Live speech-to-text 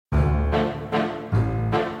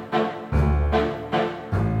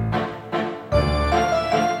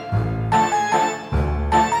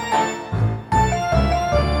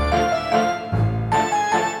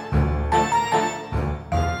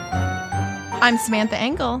I'm Samantha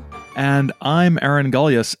Engel. And I'm Aaron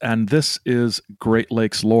Gullius, and this is Great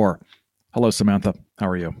Lakes Lore. Hello, Samantha. How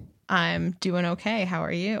are you? I'm doing okay. How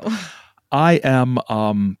are you? I am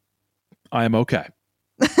okay.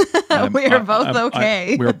 We are both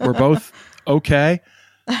okay. We're both okay.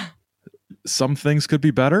 Some things could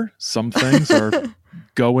be better. Some things are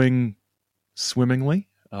going swimmingly.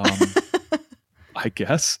 I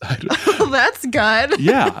guess. Well, that's good.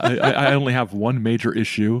 Yeah, I only have one major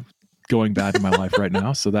issue going bad in my life right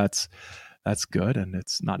now, so that's good, and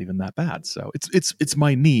it's not even that bad. So it's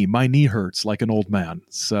my knee. My knee hurts like an old man.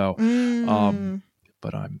 So,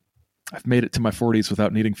 but I've made it to my 40s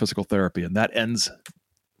without needing physical therapy, and that ends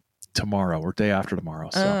tomorrow or day after tomorrow.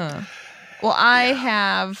 So, well,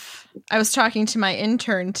 I was talking to my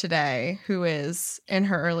intern today, who is in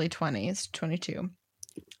her early 20s, 22,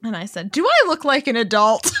 and I said, "Do I look like an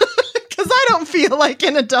adult?" Because I don't feel like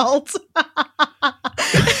an adult.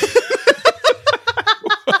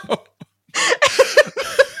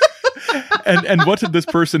 And what did this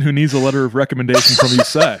person who needs a letter of recommendation from you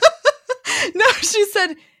say? No, she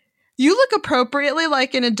said, "You look appropriately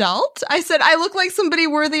like an adult." I said, "I look like somebody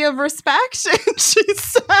worthy of respect." And she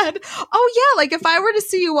said, "Oh yeah, like if I were to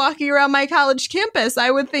see you walking around my college campus,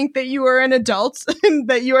 I would think that you are an adult and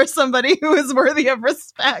that you are somebody who is worthy of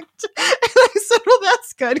respect." And I said, "Well,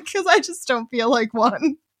 that's good, because I just don't feel like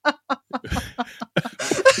one."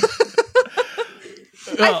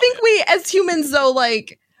 I think we as humans, though,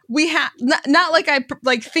 like, we have not like I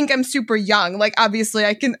like think I'm super young. Like, obviously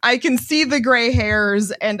I can see the gray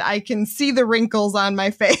hairs and I can see the wrinkles on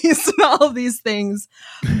my face and all of these things.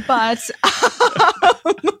 But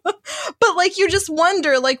but like, you just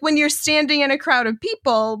wonder, like, when you're standing in a crowd of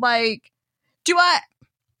people, like, do I,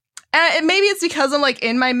 and maybe it's because I'm like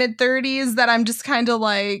in my mid-30s that I'm just kind of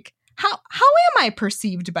like, how am I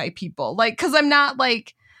perceived by people? Like, because I'm not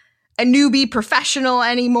like a newbie professional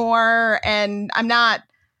anymore, and I'm not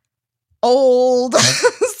old.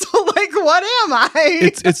 So like, what am I?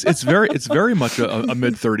 It's very much a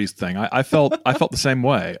mid-30s thing. I felt the same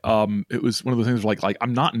way. It was one of the things like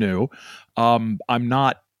I'm not new. I'm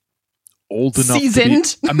not old enough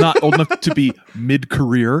seasoned. I'm not old enough to be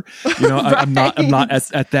mid-career. You know, Right. I'm not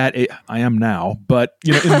at that age. I am now, but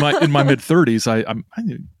you know, in my mid-30s, I'm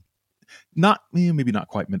not, maybe not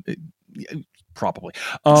quite mid. Probably.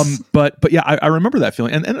 But yeah, I remember that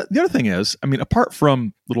feeling. And the other thing is, I mean, apart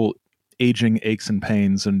from little aging aches and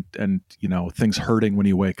pains and you know, things hurting when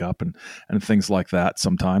you wake up and things like that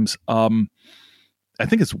sometimes, I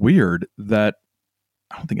think it's weird that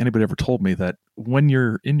I don't think anybody ever told me that when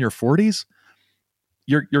you're in your 40s,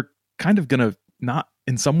 you're kind of gonna not,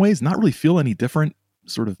 in some ways, not really feel any different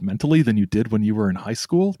sort of mentally than you did when you were in high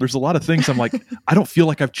school. There's a lot of things I'm like, I don't feel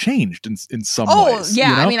like I've changed in some ways. Oh yeah,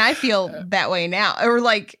 you know? I mean, I feel that way now. Or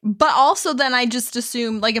like, but also then I just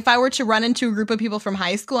assume, like, if I were to run into a group of people from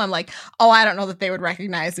high school, I'm like, oh, I don't know that they would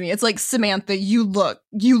recognize me. It's like, Samantha, you look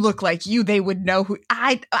like you. They would know who.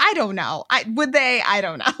 I don't know. Would they? I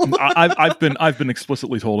don't know. I've been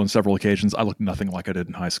explicitly told on several occasions I look nothing like I did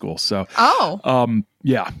in high school. So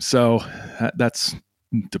yeah, so that's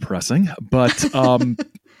depressing, but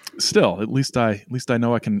still, at least I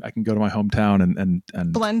know I can go to my hometown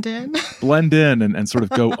and blend in and sort of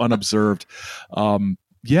go unobserved.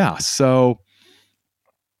 Yeah, so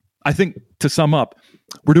I think, to sum up,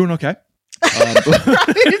 we're doing okay.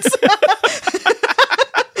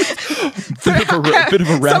 Bit of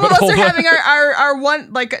a rabbit Some of us hole. are having our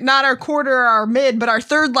one, like, not our quarter or our mid, but our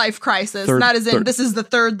third life crisis. Not as in this is the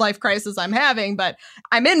third life crisis I'm having, but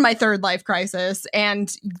I'm in my third life crisis,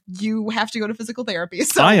 and you have to go to physical therapy.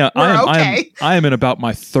 So we're okay. I am in about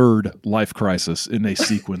my third life crisis in a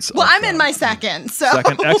sequence. Well, I'm in my second. So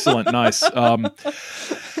excellent, nice.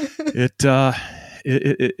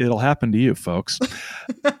 It'll happen to you, folks.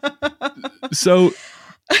 So.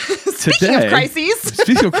 Speaking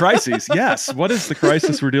of crises, yes. What is the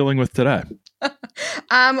crisis we're dealing with today?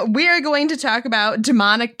 We are going to talk about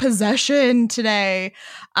demonic possession today.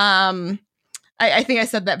 I think I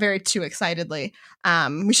said that very too excitedly.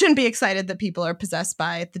 We shouldn't be excited that people are possessed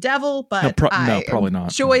by the devil, but no, probably not.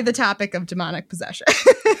 Enjoy the topic of demonic possession.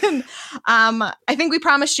 I think we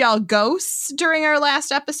promised y'all ghosts during our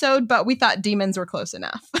last episode, but we thought demons were close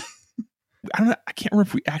enough. I can't remember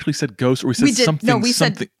if we actually said ghosts or we said something. No, we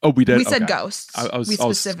said. Oh, we did. We said ghosts. We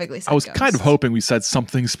specifically said I was ghosts. kind of hoping we said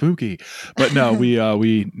something spooky, but no,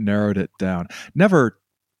 we narrowed it down. Never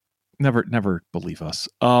believe us.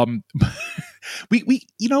 We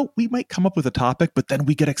might come up with a topic, but then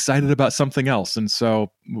we get excited about something else, and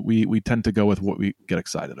so we tend to go with what we get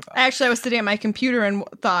excited about. Actually, I was sitting at my computer and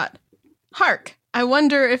thought, "Hark! I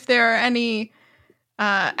wonder if there are any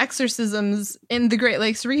exorcisms in the Great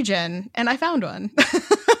Lakes region, and I found one.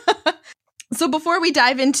 So before we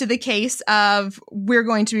dive into the case of, we're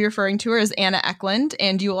going to be referring to her as Anna Eklund,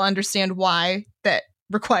 and you will understand why that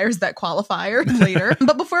requires that qualifier later.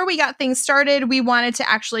 But before we got things started, we wanted to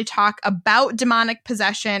actually talk about demonic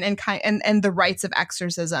possession and the rites of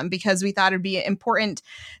exorcism, because we thought it'd be important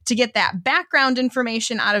to get that background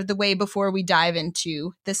information out of the way before we dive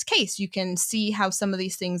into this case. You can see how some of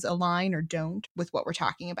these things align or don't with what we're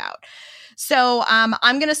talking about. So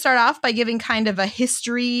I'm going to start off by giving kind of a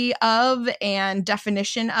history of and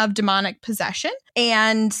definition of demonic possession.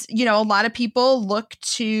 And, you know, a lot of people look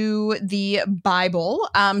to the Bible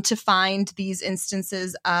to find these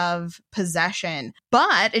instances of possession.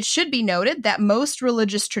 But it should be noted that most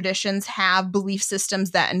religious traditions have belief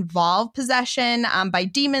systems that involve possession by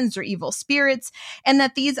demons or evil spirits, and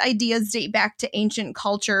that these ideas date back to ancient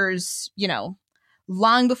cultures, you know,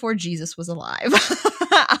 long before Jesus was alive.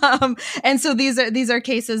 And so these are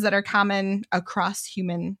cases that are common across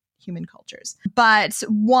human cultures. But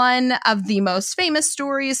one of the most famous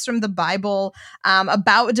stories from the Bible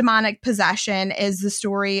about demonic possession is the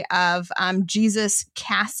story of Jesus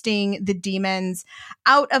casting the demons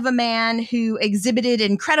out of a man who exhibited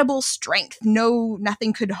incredible strength.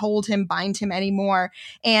 Nothing could hold him, bind him anymore.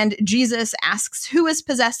 And Jesus asks, "Who is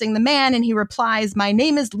possessing the man?" And he replies, "My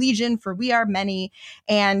name is Legion, for we are many."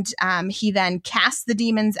 And he then casts the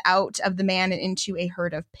demons out of the man and into a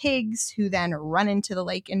herd of pigs, who then run into the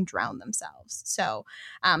lake and drown themselves. So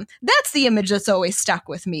that's the image that's always stuck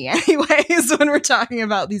with me anyways when we're talking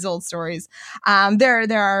about these old stories. There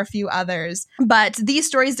are a few others, but these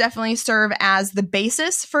stories definitely serve as the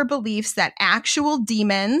basis for beliefs that actual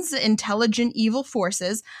demons, intelligent evil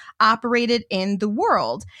forces, operated in the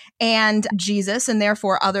world. And Jesus, and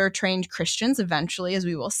therefore other trained Christians eventually, as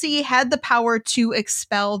we will see, had the power to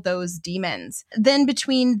expel those demons. Then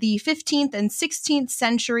between the 15th and 16th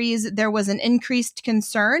centuries, there was an increased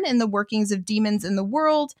concern in the workings of demons in the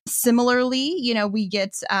world. Similarly, you know, we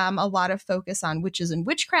get a lot of focus on witches and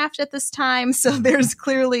witchcraft at this time. So there's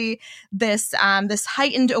clearly this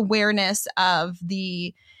heightened awareness of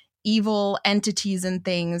the evil entities and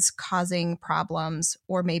things causing problems,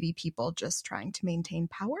 or maybe people just trying to maintain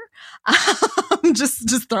power.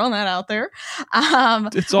 Just throwing that out there.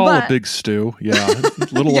 It's all a big stew. Yeah.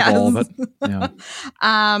 Little yes. of all of it.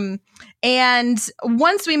 Yeah. And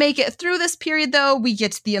once we make it through this period, though, we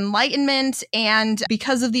get to the Enlightenment. And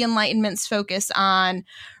because of the Enlightenment's focus on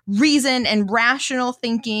reason and rational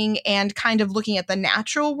thinking and kind of looking at the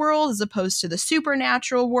natural world as opposed to the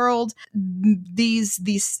supernatural world, these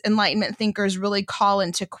Enlightenment thinkers really call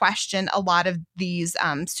into question a lot of these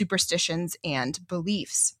superstitions and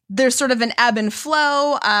beliefs. There's sort of an ebb and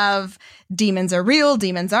flow of demons are real,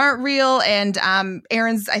 demons aren't real. And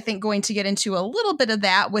Aaron's, I think, going to get into a little bit of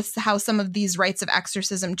that with how some of these rites of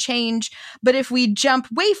exorcism change. But if we jump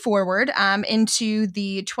way forward into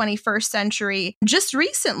the 21st century, just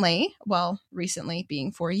recently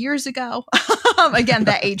being 4 years ago, again,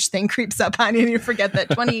 that age thing creeps up on you and you forget that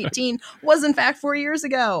 2018 was in fact 4 years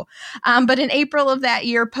ago. But in April of that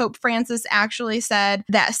year, Pope Francis actually said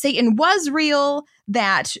that Satan was real,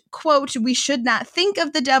 that, quote, "we should not think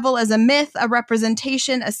of the devil as a myth, a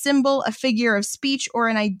representation, a symbol, a figure of speech, or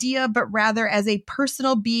an idea, but rather as a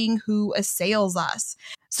personal being who assails us."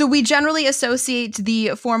 So we generally associate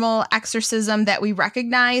the formal exorcism that we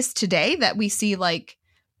recognize today, that we see like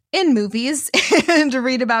in movies and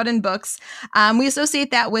read about in books, we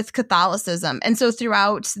associate that with Catholicism. And so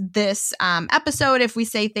throughout this episode, if we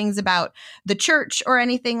say things about the church or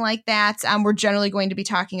anything like that, we're generally going to be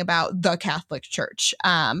talking about the Catholic Church.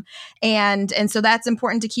 And so that's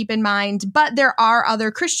important to keep in mind. But there are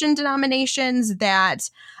other Christian denominations that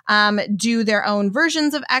do their own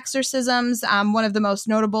versions of exorcisms, one of the most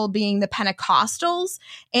notable being the Pentecostals.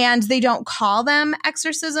 And they don't call them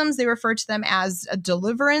exorcisms. They refer to them as a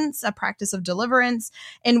deliverance, a practice of deliverance,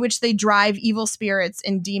 in which they drive evil spirits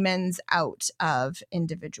and demons out of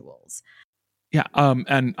individuals. Yeah,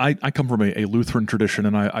 and I come from a Lutheran tradition,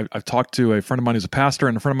 and I've talked to a friend of mine who's a pastor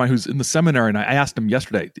and a friend of mine who's in the seminary, and I asked him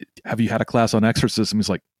yesterday, "Have you had a class on exorcism?" He's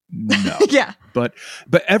like, "No." Yeah. But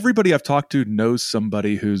everybody I've talked to knows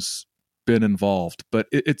somebody who's been involved, but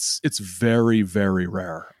it's very, very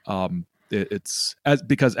rare. It's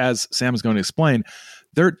because as Sam is going to explain,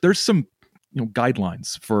 there's some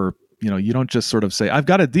guidelines for. You don't just sort of say, "I've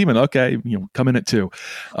got a demon." Okay, come in at 2.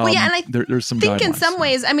 Well, yeah, and there's some think guidelines. In some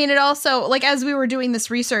ways, I mean, it also, like, as we were doing this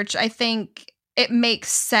research, I think it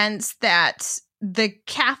makes sense that the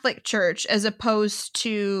Catholic Church, as opposed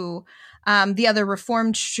to the other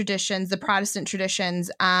Reformed traditions, the Protestant traditions,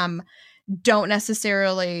 don't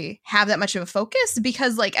necessarily have that much of a focus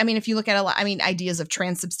because, like, I mean, if you look at a lot, I mean, ideas of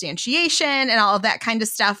transubstantiation and all of that kind of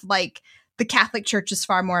stuff, like the Catholic Church is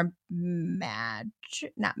far more we'll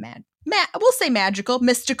say magical,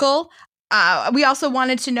 mystical. We also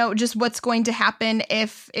wanted to know just what's going to happen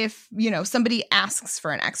if somebody asks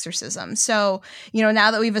for an exorcism. So,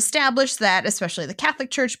 now that we've established that, especially the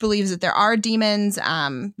Catholic Church believes that there are demons,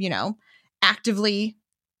 actively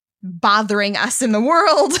bothering us in the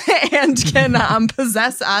world and can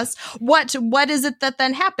possess us. What is it that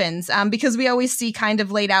then happens? Because we always see kind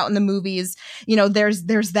of laid out in the movies, there's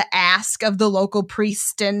the ask of the local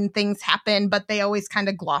priest and things happen, but they always kind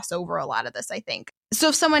of gloss over a lot of this, I think. So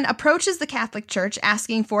if someone approaches the Catholic Church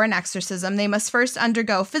asking for an exorcism, they must first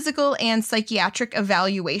undergo physical and psychiatric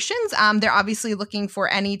evaluations. They're obviously looking for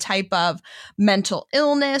any type of mental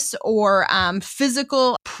illness or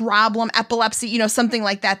physical problem, epilepsy, something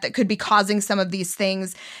like that could be causing some of these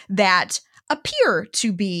things that appear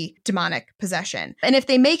to be demonic possession. And if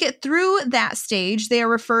they make it through that stage, they are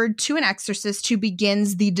referred to an exorcist who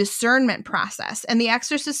begins the discernment process. And the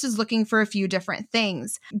exorcist is looking for a few different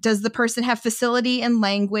things. Does the person have facility in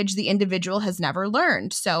language the individual has never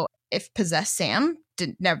learned? So if possessed Sam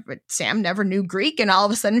never knew Greek and all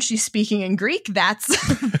of a sudden she's speaking in Greek, that's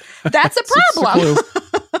a problem.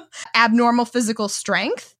 Abnormal physical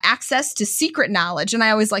strength, access to secret knowledge. And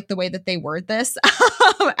I always like the way that they word this,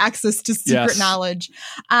 access to secret knowledge.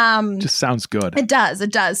 Just sounds good. It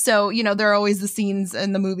does. So, there are always the scenes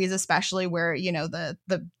in the movies, especially where,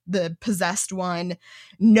 the possessed one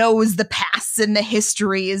knows the pasts and the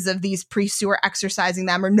histories of these priests who are exorcising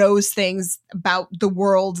them or knows things about the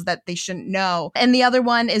world that they shouldn't know. And the other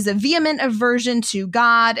one is a vehement aversion to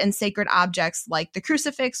God and sacred objects like the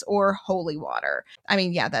crucifix or holy water. I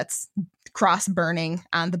mean, yeah, that's cross burning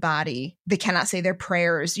on the body. They cannot say their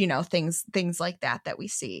prayers, things like that we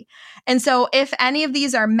see. And so if any of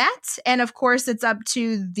these are met, and of course it's up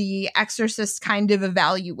to the exorcist kind of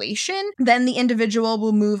evaluation, then the individual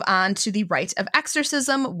will move on to the rite of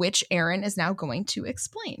exorcism, which Aaron is now going to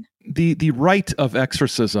explain. The rite of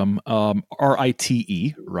exorcism,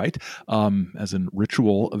 R-I-T-E, right, as in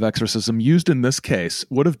ritual of exorcism, used in this case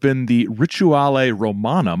would have been the Rituale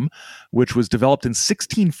Romanum, which was developed in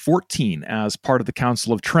 1614 as part of the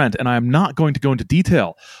Council of Trent. And I am not going to go into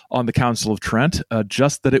detail on the Council of Trent,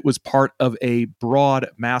 just that it was part of a broad,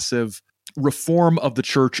 massive reform of the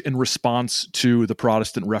church in response to the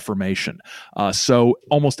Protestant Reformation. So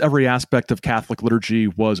almost every aspect of Catholic liturgy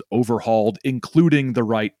was overhauled, including the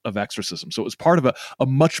rite of exorcism. So it was part of a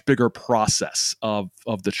much bigger process of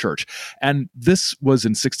the church. And this was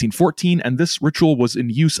in 1614, and this ritual was in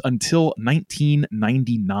use until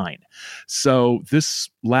 1999. So this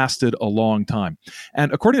lasted a long time.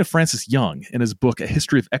 And according to Francis Young, in his book, A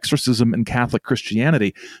History of Exorcism in Catholic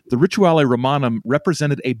Christianity, the Rituale Romanum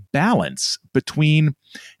represented a balance between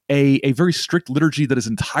a very strict liturgy that is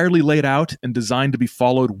entirely laid out and designed to be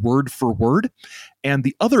followed word for word, and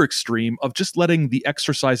the other extreme of just letting the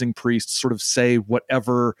exorcising priest sort of say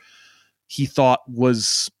whatever he thought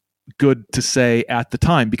was good to say at the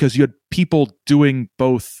time, because you had people doing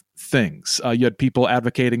both things. You had people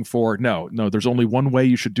advocating for, no, there's only one way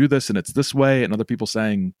you should do this, and it's this way, and other people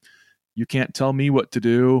saying, you can't tell me what to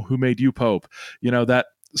do, who made you Pope? That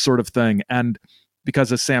sort of thing. And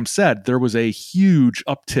because, as Sam said, there was a huge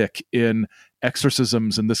uptick in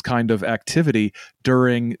exorcisms and this kind of activity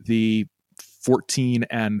during the 14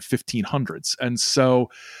 and 1500s. And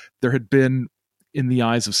so there had been, in the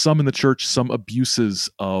eyes of some in the church, some abuses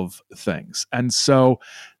of things. And so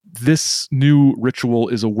this new ritual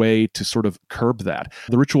is a way to sort of curb that.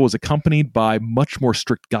 The ritual is accompanied by much more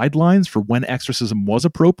strict guidelines for when exorcism was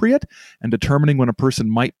appropriate and determining when a person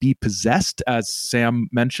might be possessed. As Sam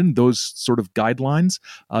mentioned, those sort of guidelines,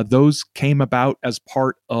 those came about as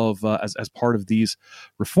part of as part of these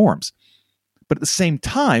reforms. But at the same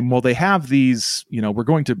time, while they have these, we're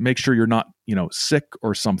going to make sure you're not, sick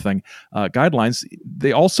or something, guidelines,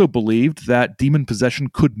 they also believed that demon possession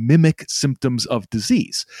could mimic symptoms of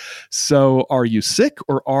disease. So are you sick,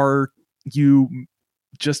 or are you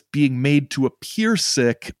just being made to appear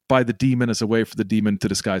sick by the demon as a way for the demon to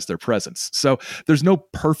disguise their presence? So there's no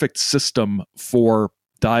perfect system for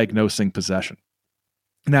diagnosing possession.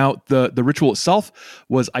 Now, the ritual itself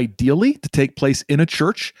was ideally to take place in a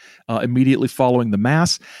church immediately following the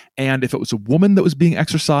Mass. And if it was a woman that was being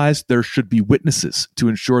exorcised, there should be witnesses to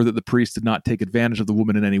ensure that the priest did not take advantage of the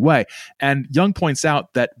woman in any way. And Young points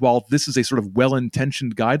out that while this is a sort of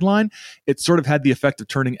well-intentioned guideline, it sort of had the effect of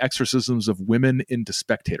turning exorcisms of women into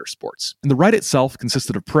spectator sports. And the rite itself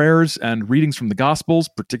consisted of prayers and readings from the Gospels,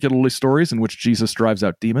 particularly stories in which Jesus drives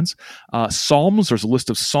out demons. Psalms, there's a list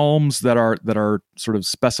of psalms that are sort of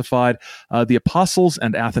specified. The Apostles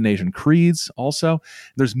and Athanasian creeds also.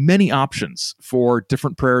 There's many options for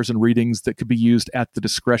different prayers and readings that could be used at the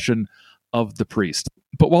discretion of the priest.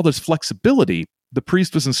 But while there's flexibility, the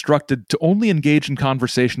priest was instructed to only engage in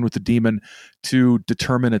conversation with the demon to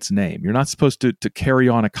determine its name. You're not supposed to carry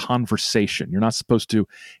on a conversation. You're not supposed to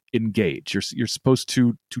engage. You're supposed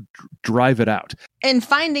to drive it out. And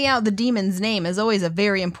finding out the demon's name is always a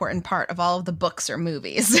very important part of all of the books or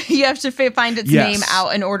movies. You have to find its name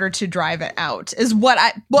out in order to drive it out, is what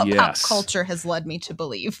pop culture has led me to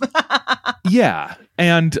believe. Yeah.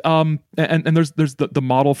 And there's the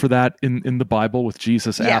model for that in the Bible with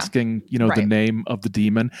Jesus asking, the name of the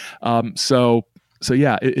demon. So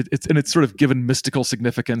yeah, it's sort of given mystical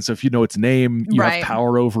significance. If you know its name, you have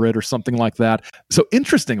power over it or something like that. So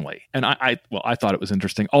interestingly, and I thought it was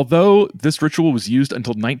interesting, although this ritual was used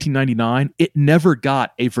until 1999, it never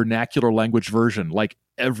got a vernacular language version like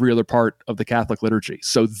every other part of the Catholic liturgy.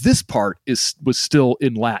 So this part was still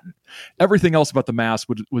in Latin. Everything else about the Mass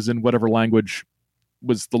was in whatever language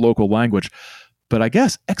was the local language. But I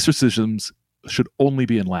guess exorcisms should only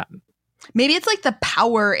be in Latin. Maybe it's like the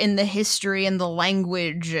power in the history and the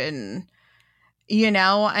language and,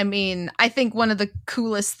 I think one of the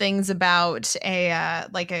coolest things about a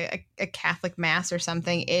Catholic Mass or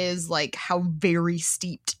something is like how very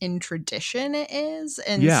steeped in tradition it is.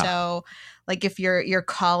 And so like if you're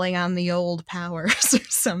calling on the old powers or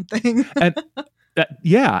something. And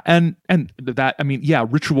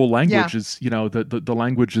ritual language is, the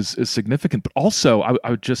language is significant, but also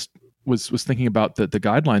I just was thinking about the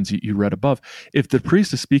guidelines you read above. If the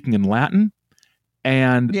priest is speaking in Latin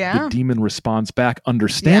and the demon responds back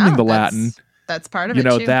understanding the Latin, that's part of it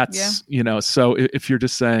too. That's so if you're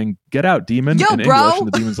just saying get out demon in bro. English and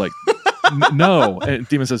the demon's like no, and the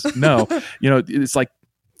demon says no, it's like,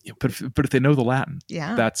 but if they know the Latin,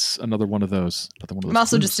 that's another one of those. I'm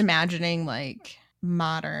also just imagining like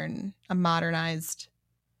a modernized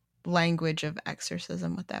language of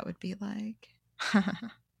exorcism, what that would be like.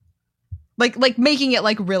 like making it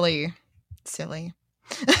like really silly.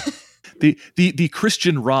 The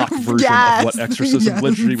Christian rock version of what exorcism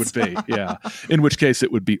liturgy would be. Yeah. In which case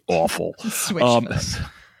it would be awful.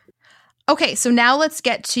 Okay, so now let's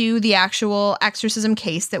get to the actual exorcism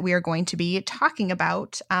case that we are going to be talking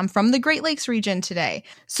about from the Great Lakes region today.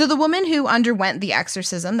 So the woman who underwent the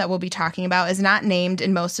exorcism that we'll be talking about is not named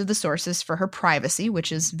in most of the sources for her privacy,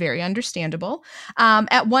 which is very understandable.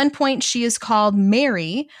 At one point, she is called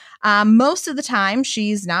Mary. Most of the time,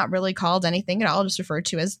 she's not really called anything at all, just referred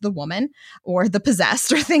to as the woman or the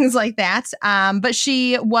possessed or things like that. But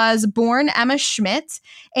she was born Emma Schmidt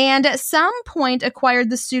and at some point acquired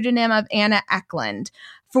the pseudonym of Anna Eklund.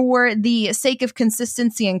 For the sake of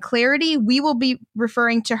consistency and clarity, we will be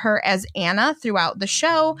referring to her as Anna throughout the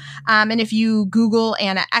show. And if you Google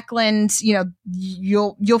Anna Eklund,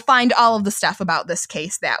 you'll find all of the stuff about this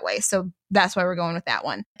case that way. So that's why we're going with that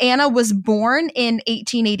one. Anna was born in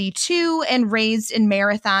 1882 and raised in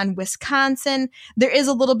Marathon, Wisconsin. There is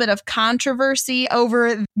a little bit of controversy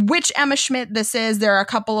over which Emma Schmidt this is. There are a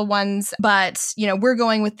couple of ones, but we're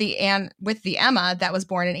going with the Emma that was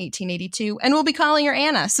born in 1882, and we'll be calling her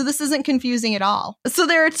Anna. So this isn't confusing at all. So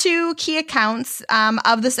there are two key accounts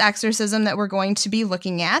of this exorcism that we're going to be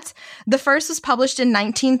looking at. The first was published in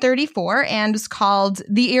 1934 and was called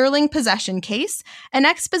The Earling Possession Case, an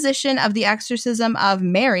exposition of the exorcism of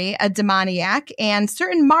Mary, a demoniac, and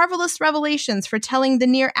certain marvelous revelations foretelling the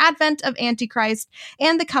near advent of Antichrist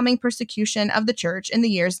and the coming persecution of the church in the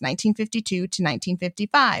years 1952 to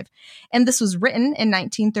 1955. And this was written in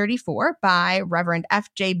 1934 by Reverend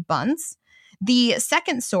F.J. Bunce. The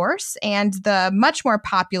second source, and the much more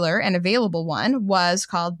popular and available one, was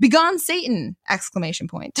called Begone Satan! !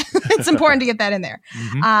 It's important to get that in there.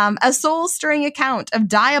 Mm-hmm. A soul-stirring account of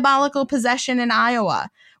diabolical possession in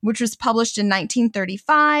Iowa, which was published in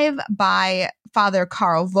 1935 by Father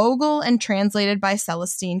Carl Vogel and translated by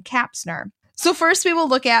Celestine Kapsner. So first we will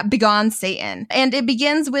look at Begone Satan, and it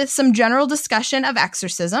begins with some general discussion of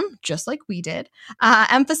exorcism, just like we did,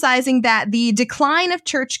 emphasizing that the decline of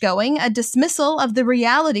church-going, a dismissal of the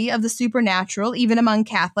reality of the supernatural, even among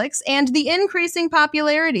Catholics, and the increasing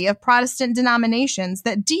popularity of Protestant denominations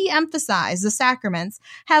that de-emphasize the sacraments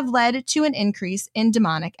have led to an increase in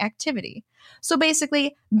demonic activity. So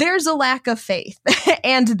basically, there's a lack of faith,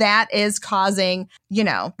 and that is causing,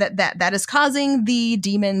 that is causing the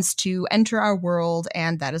demons to enter our world,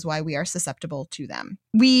 and that is why we are susceptible to them.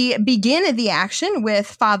 We begin the action with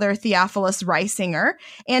Father Theophilus Reisinger,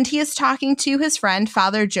 and he is talking to his friend,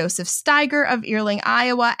 Father Joseph Steiger of Earling,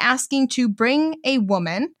 Iowa, asking to bring a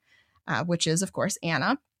woman, which is, of course,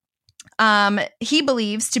 Anna, he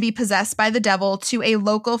believes to be possessed by the devil to a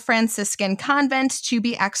local Franciscan convent to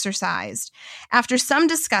be exorcised. After some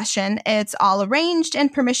discussion, it's all arranged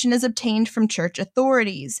and permission is obtained from church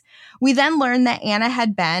authorities. We then learn that Anna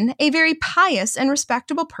had been a very pious and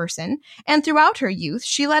respectable person, and throughout her youth,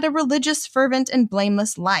 she led a religious, fervent, and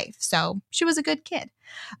blameless life. So she was a good kid.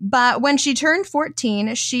 But when she turned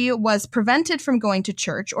 14, she was prevented from going to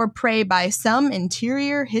church or pray by some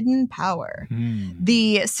interior hidden power.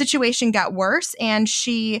 The situation got worse, and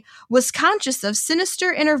she was conscious of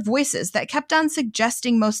sinister inner voices that kept on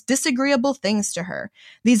suggesting most disagreeable things to her.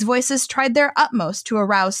 These voices tried their utmost to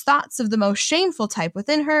arouse thoughts of the most shameful type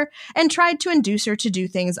within her and tried to induce her to do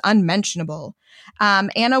things unmentionable.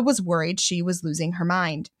 Anna was worried she was losing her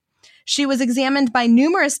mind. She was examined by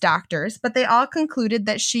numerous doctors, but they all concluded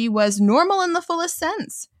that she was normal in the fullest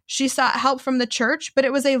sense. She sought help from the church, but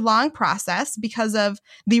it was a long process because of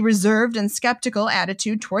the reserved and skeptical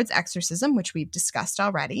attitude towards exorcism, which we've discussed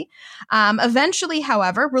already. Eventually,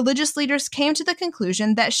 however, religious leaders came to the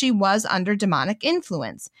conclusion that she was under demonic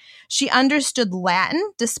influence. She understood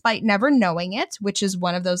Latin despite never knowing it, which is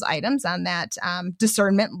one of those items on that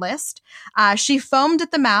discernment list. She foamed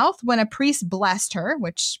at the mouth when a priest blessed her,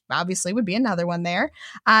 which obviously would be another one there.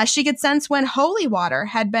 She could sense when holy water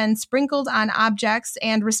had been sprinkled on objects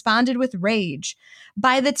and responded with rage.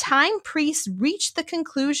 By the time priests reached the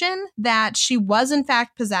conclusion that she was in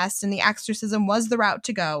fact possessed and the exorcism was the route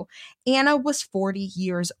to go, Anna was 40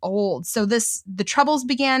 years old. So the troubles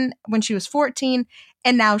began when she was 14,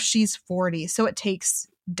 and now she's 40. So it takes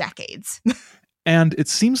decades. And it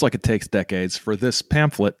seems like it takes decades for this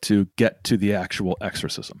pamphlet to get to the actual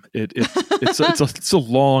exorcism. It's a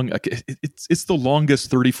long. It's the longest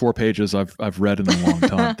 34 pages I've read in a long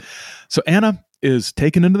time. So Anna is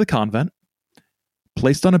taken into the convent,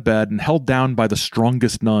 placed on a bed, and held down by the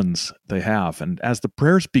strongest nuns they have. And as the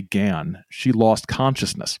prayers began, she lost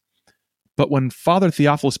consciousness. But when Father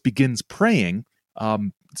Theophilus begins praying,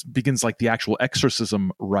 begins like the actual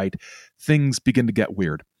exorcism rite, things begin to get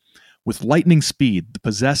weird. With lightning speed, the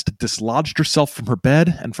possessed dislodged herself from her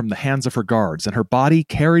bed and from the hands of her guards, and her body,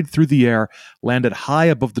 carried through the air, landed high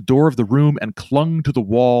above the door of the room and clung to the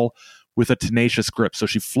wall with a tenacious grip. So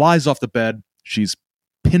she flies off the bed. She's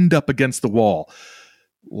pinned up against the wall,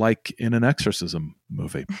 like in an exorcism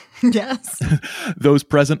movie. Yes. Those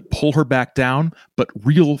present pull her back down, but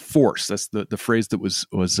real force, that's the phrase that was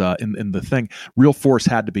in the thing, real force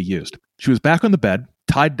had to be used. She was back on the bed,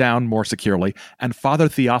 tied down more securely, and Father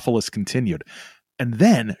Theophilus continued. And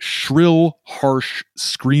then shrill, harsh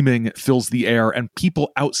screaming fills the air, and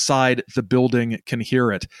people outside the building can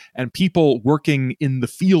hear it, and people working in the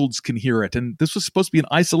fields can hear it. And this was supposed to be an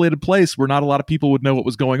isolated place where not a lot of people would know what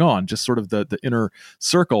was going on, just sort of the inner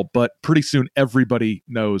circle. But pretty soon everybody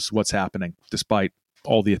knows what's happening, despite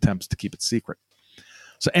all the attempts to keep it secret.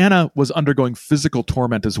 So Anna was undergoing physical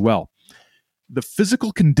torment as well. The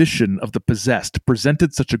physical condition of the possessed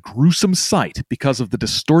presented such a gruesome sight because of the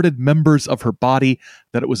distorted members of her body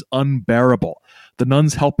that it was unbearable. The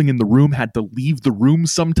nuns helping in the room had to leave the room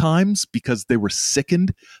sometimes because they were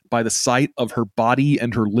sickened by the sight of her body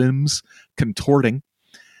and her limbs contorting.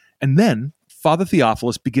 And then Father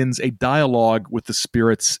Theophilus begins a dialogue with the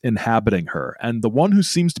spirits inhabiting her. And the one who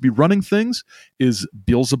seems to be running things is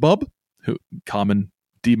Beelzebub, common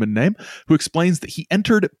demon name, who explains that he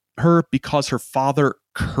entered her because her father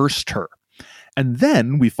cursed her. And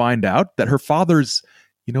then we find out that her father's,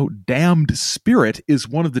 damned spirit is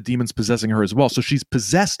one of the demons possessing her as well. So she's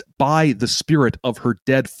possessed by the spirit of her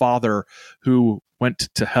dead father who went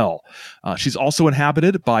to hell. She's also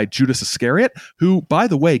inhabited by Judas Iscariot, who, by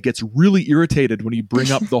the way, gets really irritated when you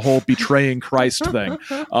bring up the whole betraying Christ thing.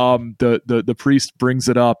 The priest brings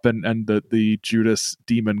it up, and the Judas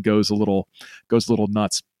demon goes a little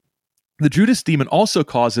nuts. The Judas demon also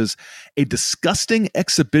causes a disgusting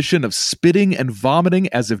exhibition of spitting and vomiting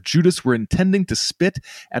as if Judas were intending to spit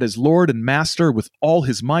at his Lord and Master with all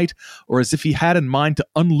his might, or as if he had in mind to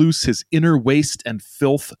unloose his inner waste and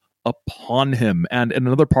filth upon him. And in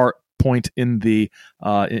another point in the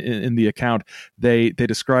account, they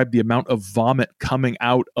describe the amount of vomit coming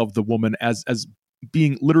out of the woman as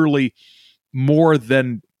being literally more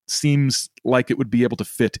than seems like it would be able to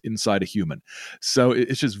fit inside a human. So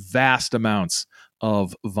it's just vast amounts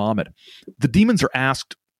of vomit. The demons are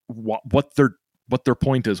asked what their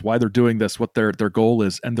point is, why they're doing this, what their goal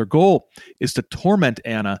is, and their goal is to torment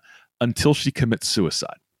Anna until she commits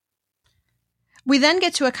suicide. We then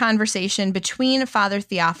get to a conversation between Father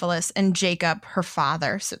Theophilus and Jacob, her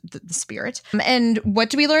father, so the spirit. And what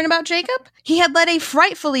do we learn about Jacob? He had led a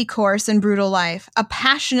frightfully coarse and brutal life, a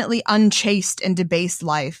passionately unchaste and debased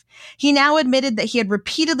life. He now admitted that he had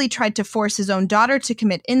repeatedly tried to force his own daughter to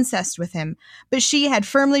commit incest with him, but she had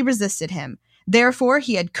firmly resisted him. Therefore,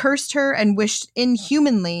 he had cursed her and wished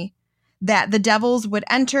inhumanly that the devils would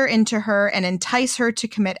enter into her and entice her to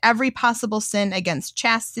commit every possible sin against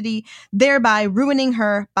chastity, thereby ruining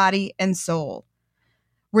her body and soul.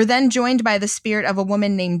 We're then joined by the spirit of a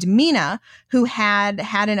woman named Mina, who had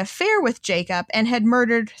an affair with Jacob and had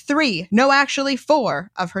murdered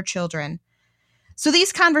 4 of her children. So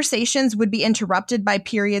these conversations would be interrupted by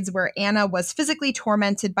periods where Anna was physically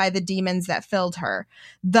tormented by the demons that filled her.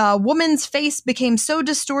 The woman's face became so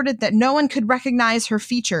distorted that no one could recognize her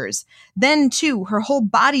features. Then, too, her whole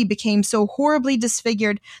body became so horribly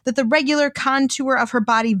disfigured that the regular contour of her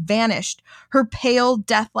body vanished. Her pale,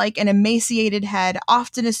 death-like, and emaciated head,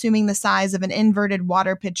 often assuming the size of an inverted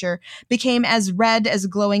water pitcher, became as red as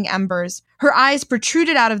glowing embers. Her eyes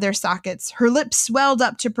protruded out of their sockets, her lips swelled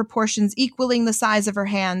up to proportions equaling the size of her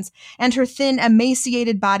hands, and her thin,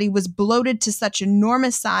 emaciated body was bloated to such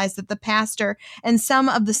enormous size that the pastor and some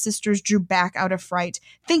of the sisters drew back out of fright,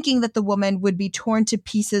 thinking that the woman would be torn to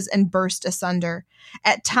pieces and burst asunder.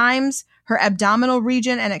 At times, her abdominal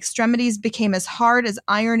region and extremities became as hard as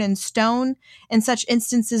iron and stone. In such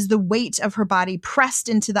instances, the weight of her body pressed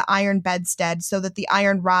into the iron bedstead so that the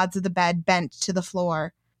iron rods of the bed bent to the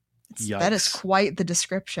floor. That is quite the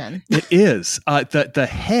description. It is. The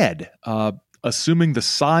head, assuming the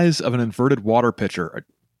size of an inverted water pitcher.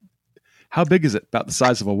 How big is it? About the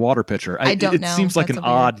size of a water pitcher. I don't know. It seems like an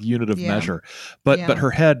odd unit of measure. But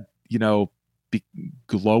her head,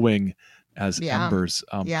 glowing as embers.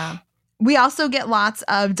 We also get lots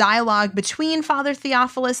of dialogue between Father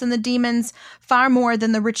Theophilus and the demons, far more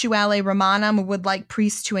than the Rituale Romanum would like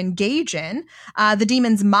priests to engage in. The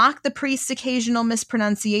demons mock the priest's occasional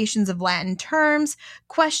mispronunciations of Latin terms,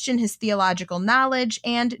 question his theological knowledge,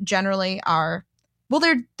 and generally are,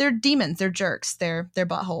 they're demons, they're jerks, they're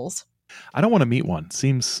buttholes. I don't want to meet one.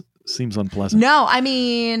 Seems unpleasant. No, I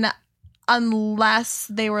mean, unless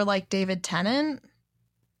they were like David Tennant.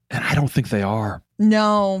 And I don't think they are.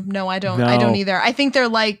 No, I don't. No. I don't either. I think they're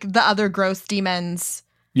like the other gross demons.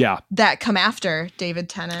 Yeah, that come after David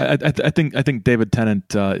Tennant. I think David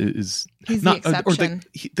Tennant is he's not, the exception.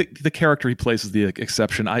 Or the character he plays is the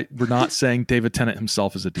exception. We're not saying David Tennant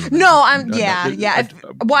himself is a demon. No,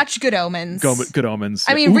 watch Good Omens. Good Omens.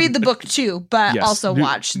 I mean, read the book too, but also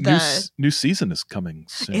watch the new season is coming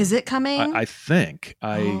soon. Is it coming? I think.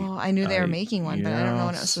 I knew they were making one, but I don't know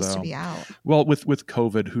when it was supposed to be out. Well, with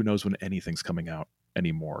COVID, who knows when anything's coming out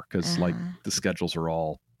anymore? Because the schedules are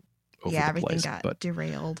all over the everything place, got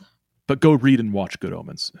derailed. But go read and watch Good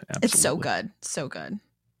Omens. Absolutely. It's so good.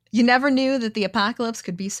 You never knew that the apocalypse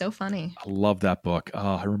could be so funny. I love that book.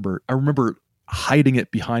 I remember hiding it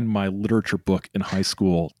behind my literature book in high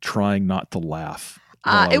school, trying not to laugh.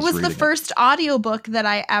 It was the first audiobook that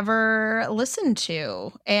I ever listened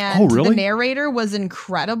to. And really? The narrator was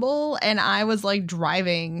incredible. And I was like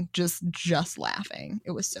driving, just laughing.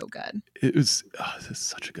 It was so good. It's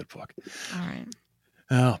such a good book. All right.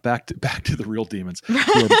 Oh, back to the real demons, who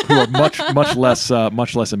are much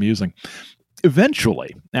less amusing.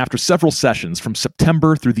 Eventually, after several sessions from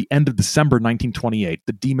September through the end of December 1928,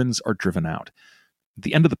 the demons are driven out. At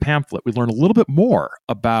the end of the pamphlet, we learn a little bit more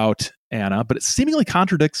about Anna, but it seemingly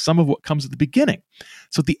contradicts some of what comes at the beginning.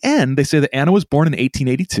 So at the end, they say that Anna was born in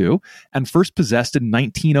 1882 and first possessed in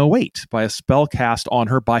 1908 by a spell cast on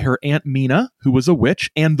her by her Aunt Mina, who was a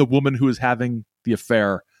witch, and the woman who was having the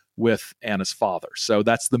affair with Anna's father. So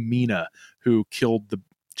that's the Mina who killed the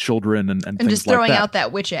children and things just throwing like that. out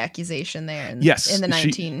that witch accusation there in the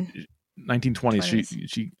 1920s.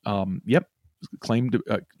 She claimed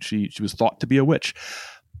she was thought to be a witch.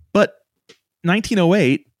 But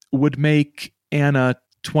 1908 would make Anna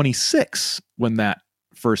 26 when that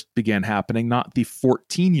first began happening, not the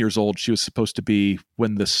 14 years old she was supposed to be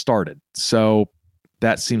when this started. So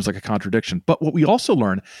that seems like a contradiction. But what we also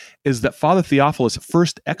learn is that Father Theophilus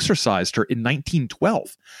first exorcised her in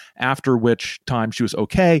 1912, after which time she was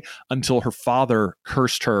okay until her father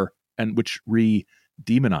cursed her, and which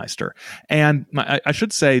demonized her. And I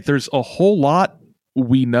should say there's a whole lot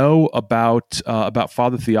we know about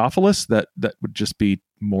Father Theophilus that would just be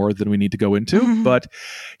more than we need to go into. But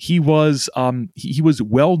he was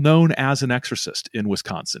well known as an exorcist in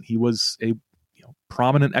Wisconsin. He was a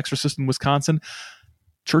prominent exorcist in Wisconsin.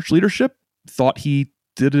 Church leadership thought he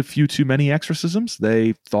did a few too many exorcisms.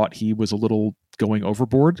 They thought he was a little going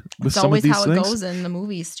overboard with some of these things. It's always how it goes in the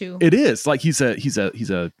movies too. It is like he's a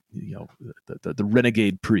the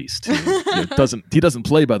renegade priest who doesn't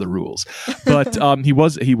play by the rules. But he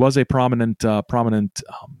was a prominent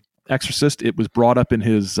exorcist. It was brought up in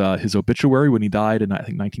his obituary when he died in, I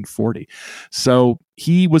think, 1940. So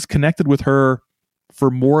he was connected with her for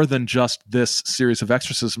more than just this series of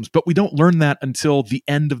exorcisms, but we don't learn that until the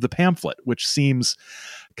end of the pamphlet, which seems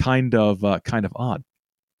kind of odd.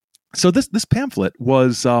 So this pamphlet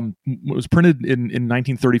was printed in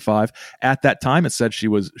 1935. At that time, it said she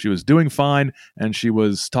was doing fine, and she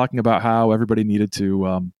was talking about how everybody needed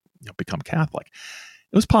to become Catholic.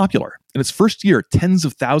 It was popular. In its first year, tens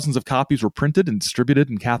of thousands of copies were printed and distributed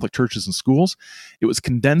in Catholic churches and schools. It was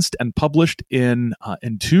condensed and published in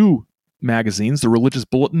two magazines, the Religious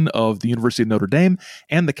Bulletin of the University of Notre Dame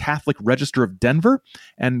and the Catholic Register of Denver,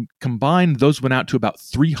 and combined, those went out to about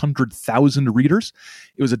 300,000 readers.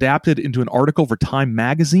 It was adapted into an article for Time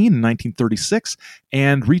magazine in 1936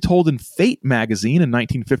 and retold in Fate magazine in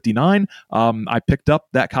 1959. I picked up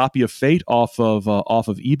that copy of Fate off of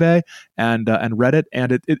eBay and read it,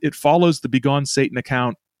 and it follows the Begone Satan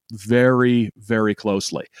account very, very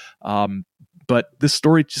closely. But this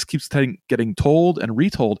story just keeps getting told and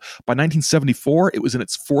retold. By 1974, it was in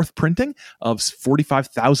its fourth printing of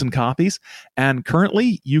 45,000 copies. And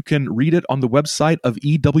currently, you can read it on the website of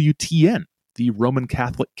EWTN, the Roman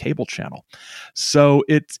Catholic cable channel. So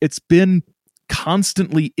it's been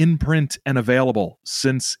constantly in print and available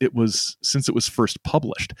since it was first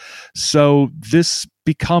published. So this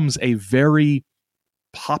becomes a very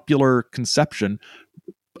popular conception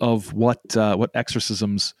of what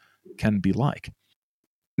exorcisms can be like.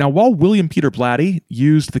 Now, while William Peter Blatty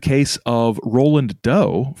used the case of Roland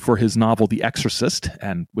Doe for his novel The Exorcist,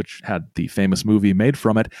 and which had the famous movie made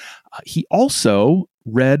from it, he also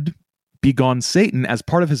read Begone Satan as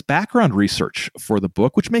part of his background research for the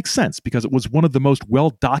book, which makes sense because it was one of the most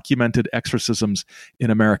well-documented exorcisms in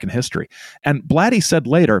American history. And Blatty said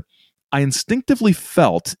later, "I instinctively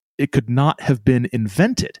felt it could not have been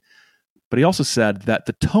invented." But he also said that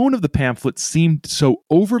the tone of the pamphlet seemed so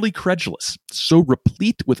overly credulous, so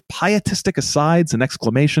replete with pietistic asides and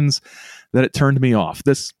exclamations, that it turned me off.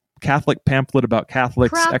 This Catholic pamphlet about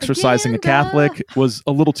Catholics exorcising a Catholic was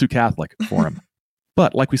a little too Catholic for him.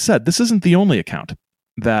 But like we said, this isn't the only account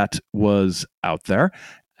that was out there.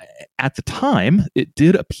 At the time, it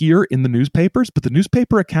did appear in the newspapers, but the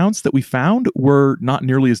newspaper accounts that we found were not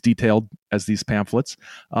nearly as detailed as these pamphlets.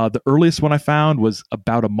 The earliest one I found was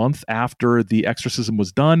about a month after the exorcism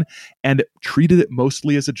was done, and it treated it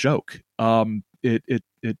mostly as a joke. It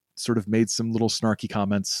sort of made some little snarky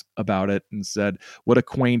comments about it and said, what a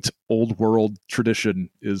quaint old world tradition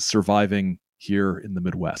is surviving here in the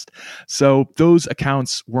Midwest. So those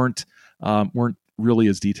accounts weren't really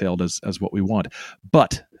as detailed as what we want.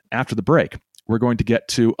 But after the break, we're going to get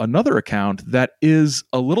to another account that is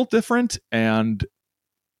a little different and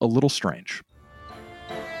a little strange.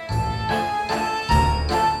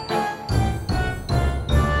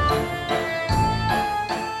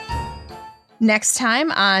 Next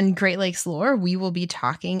time on Great Lakes Lore, we will be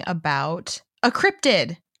talking about a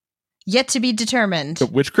cryptid yet to be determined.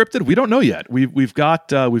 Which cryptid? We don't know yet. We've got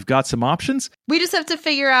some options. We just have to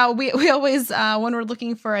figure out. We always when we're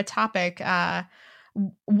looking for a topic,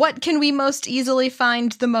 what can we most easily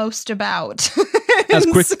find the most about as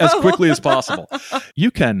quickly as possible.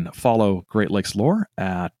 You can follow Great Lakes Lore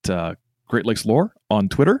at Great Lakes Lore on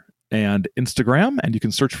Twitter and Instagram, and you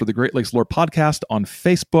can search for the Great Lakes Lore podcast on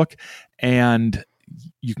Facebook, and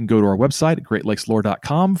you can go to our website at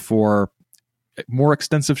greatlakeslore.com for more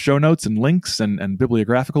extensive show notes and links and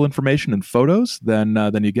bibliographical information and photos than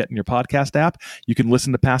you get in your podcast app. You can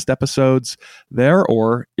listen to past episodes there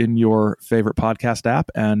or in your favorite podcast app,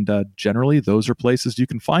 and generally those are places you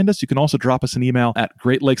can find us. You can also drop us an email at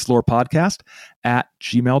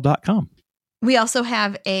greatlakeslorepodcast@gmail.com. We also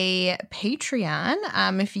have a Patreon.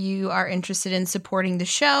 If you are interested in supporting the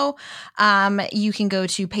show, you can go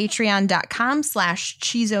to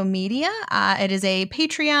patreon.com/Chizomedia. It is a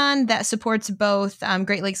Patreon that supports both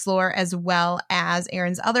Great Lakes Lore as well as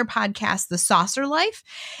Aaron's other podcast, The Saucer Life.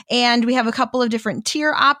 And we have a couple of different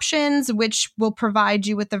tier options, which will provide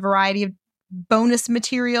you with a variety of bonus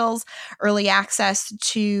materials, early access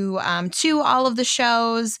to all of the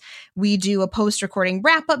shows. We do a post-recording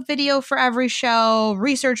wrap-up video for every show,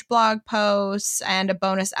 research blog posts, and a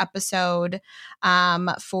bonus episode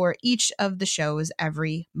for each of the shows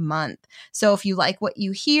every month. So if you like what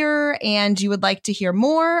you hear and you would like to hear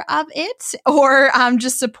more of it, or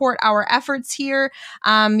just support our efforts here,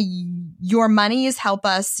 your monies help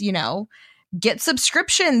us, get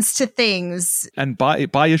subscriptions to things. And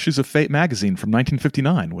buy issues of Fate magazine from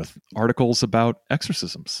 1959 with articles about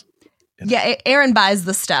exorcisms. Yeah, Aaron buys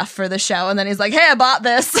the stuff for the show, and then he's like, hey, I bought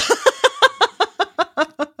this.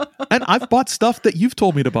 And I've bought stuff that you've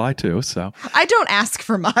told me to buy too, so. I don't ask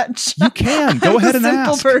for much. You can. Go ahead and ask.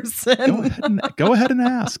 I'm a simple person. Go ahead and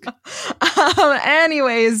ask.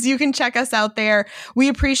 Anyways, you can check us out there. We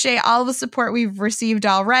appreciate all the support we've received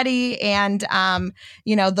already. And,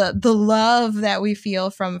 the love that we feel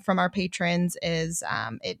from our patrons is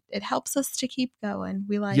it helps us to keep going.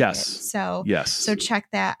 We like it. So check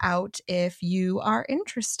that out if you are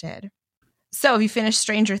interested. So, have you finished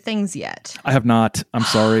Stranger Things yet? I have not. I'm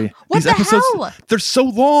sorry. What the hell? They're so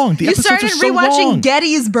long. The episodes started are so rewatching long.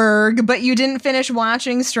 Gettysburg, but you didn't finish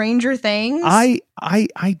watching Stranger Things? I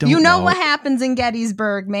don't know. You know what happens in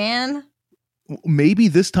Gettysburg, man. Maybe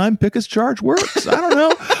this time Pickett's charge works. I don't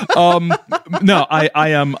know. No,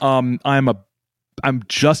 I'm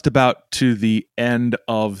just about to the end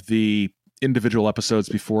of the individual episodes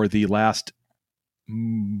before the last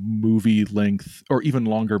movie length or even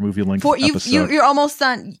longer movie length episode. You're almost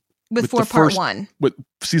done with part 1. With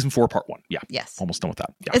season 4, part 1. Yeah. Yes. Almost done with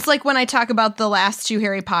that. Yeah. It's like when I talk about the last 2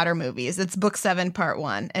 Harry Potter movies. It's book 7, part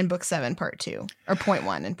 1 and book 7, part 2, or point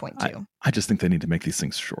 1 and point 2. I just think they need to make these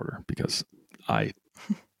things shorter because but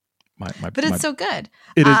it's so good.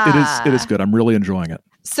 It is good. I'm really enjoying it.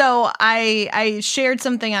 So I shared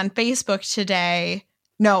something on Facebook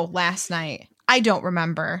last night. I don't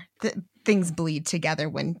remember. Things bleed together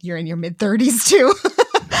when you're in your mid-30s too.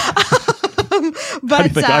 But how do you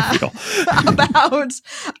think I feel?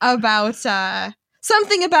 about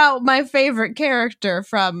something about my favorite character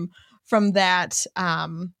from that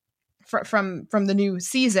from the new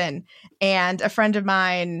season, and a friend of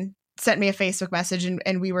mine sent me a Facebook message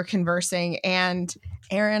and we were conversing, and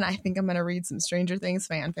Aaron, I think I'm going to read some Stranger Things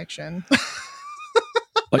fan fiction.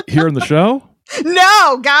 Like here in the show?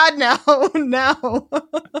 No, God, no.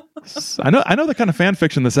 I know the kind of fan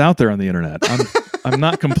fiction that's out there on the internet. I'm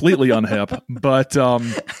not completely unhip, but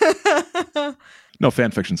no,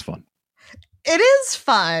 fan fiction's fun. It is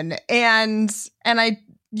fun, and I,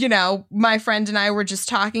 my friend and I were just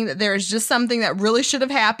talking that there is just something that really should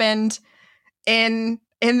have happened in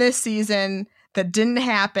this season that didn't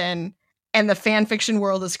happen, and the fan fiction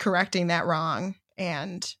world is correcting that wrong,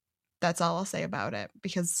 and that's all I'll say about it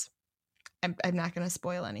because I'm not going to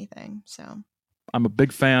spoil anything. So I'm a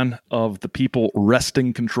big fan of the people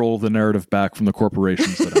wresting control of the narrative back from the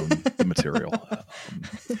corporations that own the material.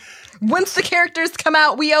 Once the characters come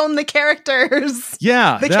out, we own the characters.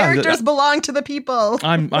 Yeah, the characters belong to the people.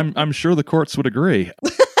 I'm sure the courts would agree.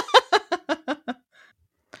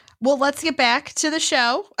 Well, let's get back to the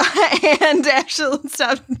show and actually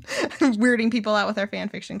stop weirding people out with our fan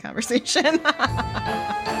fiction conversation.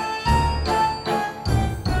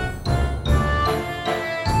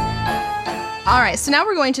 All right, so now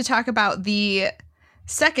we're going to talk about the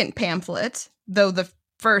second pamphlet, though the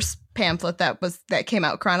first pamphlet that came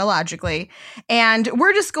out chronologically, and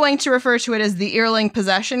we're just going to refer to it as the Earling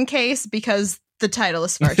possession case because the title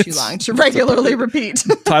is far too long to regularly repeat.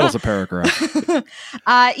 Title's a paragraph.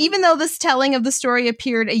 Even though this telling of the story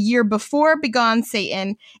appeared a year before Begone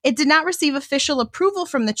Satan, it did not receive official approval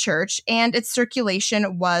from the church, and its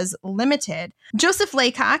circulation was limited. Joseph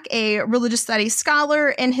Laycock, a religious studies scholar,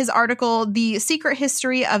 in his article, The Secret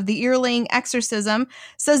History of the Earling Exorcism,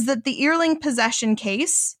 says that the Earling possession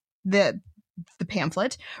case, the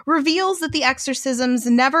pamphlet, reveals that the exorcisms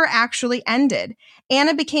never actually ended.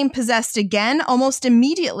 Anna became possessed again almost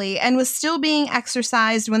immediately and was still being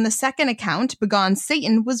exorcised when the second account, Begone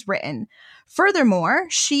Satan, was written. Furthermore,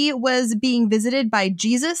 she was being visited by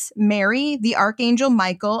Jesus, Mary, the Archangel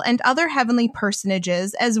Michael, and other heavenly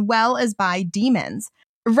personages, as well as by demons.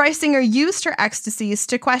 Reisinger used her ecstasies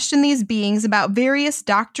to question these beings about various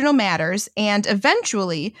doctrinal matters and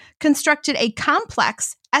eventually constructed a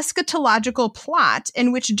complex eschatological plot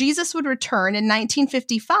in which Jesus would return in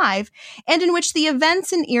 1955 and in which the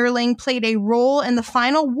events in Earling played a role in the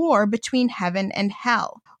final war between heaven and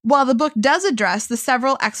hell. While the book does address the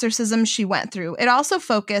several exorcisms she went through, it also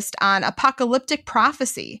focused on apocalyptic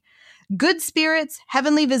prophecy. Good spirits,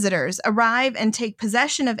 heavenly visitors, arrive and take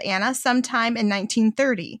possession of Anna sometime in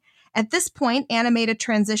 1930. At this point, Anna made a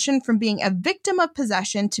transition from being a victim of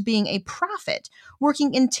possession to being a prophet,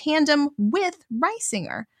 working in tandem with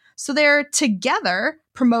Reisinger. So they're together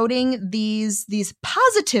promoting these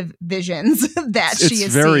positive visions that she is seeing.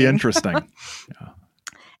 It's very interesting. Yeah.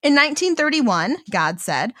 In 1931, God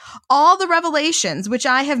said, "All the revelations which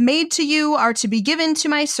I have made to you are to be given to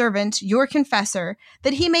my servant, your confessor,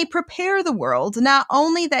 that he may prepare the world, not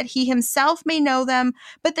only that he himself may know them,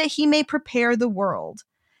 but that he may prepare the world."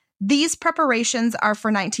 These preparations are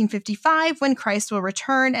for 1955, when Christ will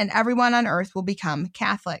return and everyone on earth will become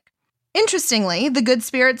Catholic. Interestingly, the good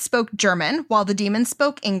spirits spoke German while the demons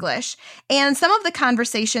spoke English, and some of the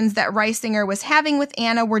conversations that Reisinger was having with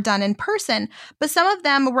Anna were done in person, but some of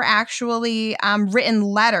them were actually written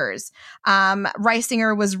letters.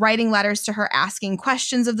 Reisinger was writing letters to her asking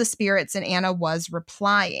questions of the spirits, and Anna was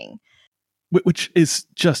replying. Which is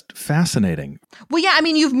just fascinating. Well, yeah, I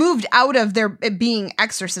mean, you've moved out of there being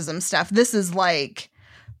exorcism stuff. This is like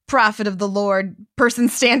prophet of the Lord, person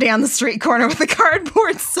standing on the street corner with a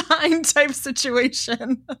cardboard sign type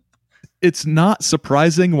situation. It's not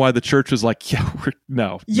surprising why the church is like,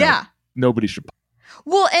 no, nobody should.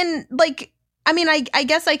 Well, and like, I mean, I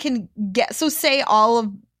guess I can get, so say all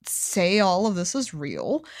of this is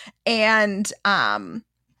real. And,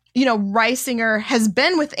 Reisinger has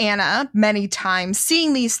been with Anna many times,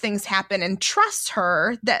 seeing these things happen and trusts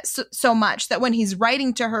her that so much that when he's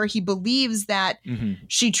writing to her, he believes that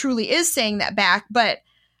she truly is saying that back. But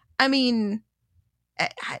I mean,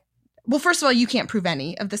 well, first of all, you can't prove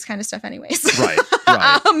any of this kind of stuff anyways. Right.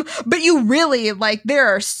 But you really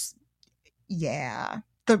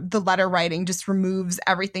the letter writing just removes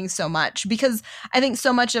everything so much, because I think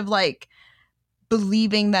so much of like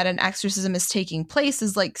believing that an exorcism is taking place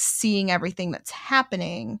is like seeing everything that's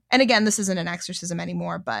happening. And again, this isn't an exorcism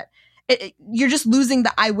anymore, but you're just losing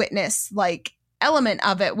the eyewitness like element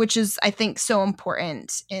of it, which is, I think, so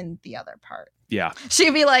important in the other part. Yeah.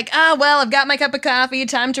 She'd be like, well, I've got my cup of coffee.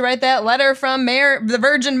 Time to write that letter from the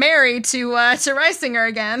Virgin Mary to Reisinger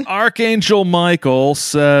again. Archangel Michael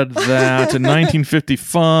said that in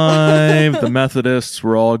 1955, the Methodists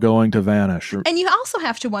were all going to vanish. And you also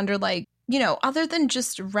have to wonder, like, other than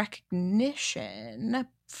just recognition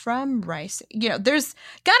from Reisinger, there's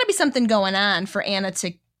got to be something going on for Anna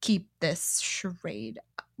to keep this charade.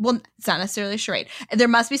 Well, it's not necessarily a charade. There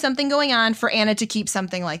must be something going on for Anna to keep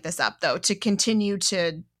something like this up, though, to continue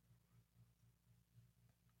to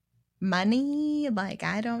money. Like,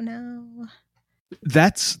 I don't know.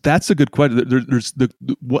 That's a good question. There's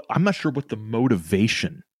I'm not sure what the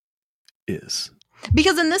motivation is.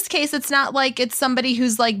 Because in this case, it's not like it's somebody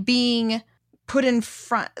who's like being put in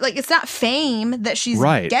front. Like, it's not fame that she's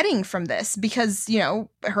getting from this, because,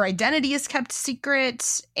 her identity is kept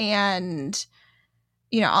secret and,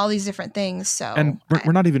 all these different things. So, and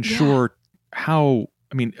we're not even sure how,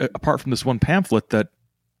 I mean, apart from this one pamphlet that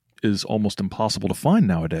is almost impossible to find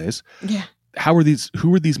nowadays. Yeah.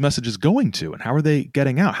 Who are these messages going to, and how are they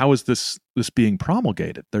getting out? How is this being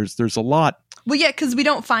promulgated? There's a lot. Well, yeah, because we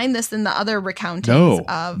don't find this in the other recountings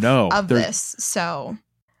of this.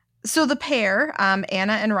 So the pair,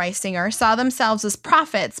 Anna and Reisinger, saw themselves as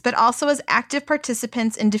prophets, but also as active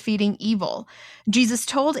participants in defeating evil. Jesus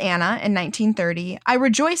told Anna in 1930, "I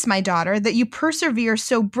rejoice, my daughter, that you persevere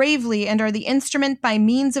so bravely and are the instrument by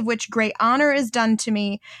means of which great honor is done to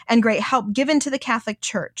me and great help given to the Catholic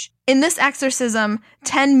Church. In this exorcism,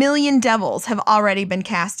 10 million devils have already been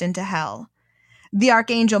cast into hell." The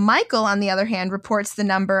Archangel Michael, on the other hand, reports the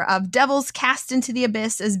number of devils cast into the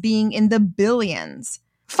abyss as being in the billions.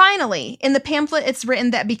 Finally, in the pamphlet, it's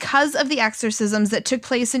written that because of the exorcisms that took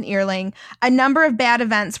place in Earling, a number of bad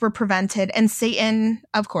events were prevented, and Satan,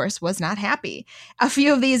 of course, was not happy. A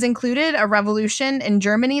few of these included a revolution in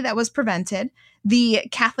Germany that was prevented, the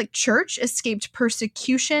Catholic Church escaped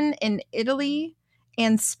persecution in Italy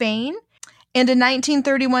and Spain, and a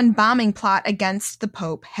 1931 bombing plot against the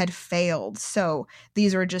Pope had failed. So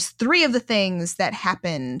these were just three of the things that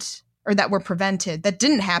happened, or that were prevented, that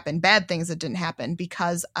didn't happen, bad things that didn't happen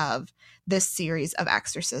because of this series of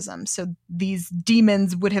exorcisms. So these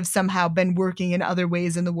demons would have somehow been working in other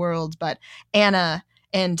ways in the world, but Anna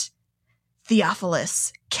and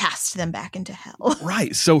Theophilus cast them back into hell.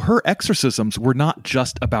 Right. So her exorcisms were not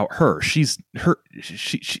just about her. She's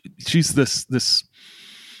this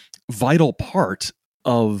vital part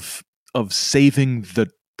of saving the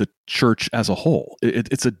church as a whole.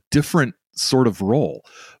 It's a different sort of role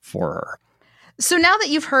for her. So now that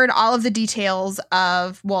you've heard all of the details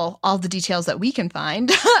all the details that we can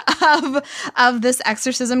find of this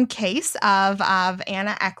exorcism case of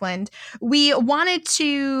Anna Eklund, we wanted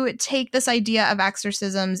to take this idea of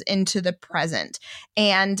exorcisms into the present.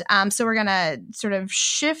 And so we're going to sort of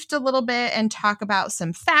shift a little bit and talk about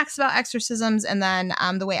some facts about exorcisms and then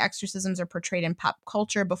the way exorcisms are portrayed in pop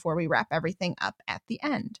culture before we wrap everything up at the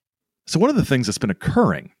end. So one of the things that's been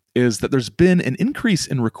occurring is that there's been an increase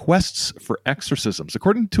in requests for exorcisms.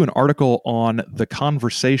 According to an article on The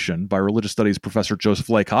Conversation by religious studies professor Joseph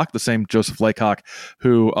Laycock, the same Joseph Laycock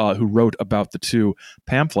who wrote about the two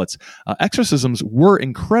pamphlets, exorcisms were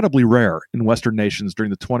incredibly rare in Western nations during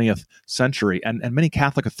the 20th century, and many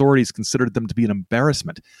Catholic authorities considered them to be an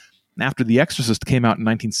embarrassment. After The Exorcist came out in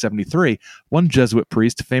 1973, one Jesuit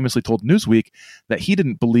priest famously told Newsweek that he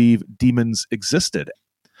didn't believe demons existed.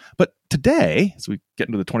 But today, as we get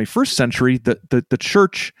into the 21st century, the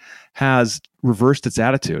church has reversed its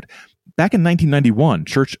attitude. Back in 1991,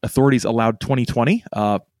 church authorities allowed 2020,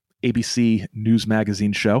 ABC News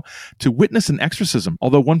Magazine show, to witness an exorcism,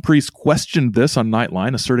 although one priest questioned this on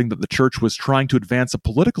Nightline, asserting that the church was trying to advance a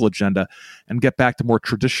political agenda and get back to more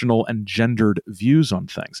traditional and gendered views on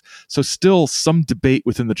things. So still some debate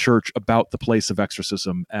within the church about the place of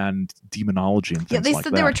exorcism and demonology and things like that. Yeah, they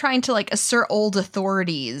said they were trying to assert old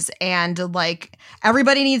authorities and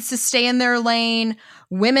everybody needs to stay in their lane.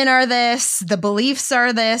 Women are this, the beliefs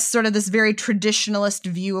are this, sort of this very traditionalist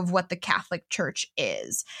view of what the Catholic Church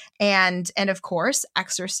is. And of course,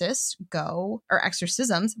 exorcists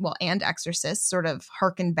sort of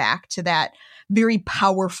harken back to that very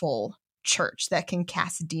powerful church that can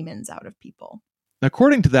cast demons out of people.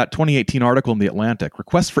 According to that 2018 article in The Atlantic,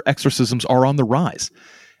 requests for exorcisms are on the rise.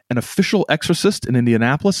 An official exorcist in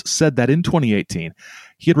Indianapolis said that in 2018,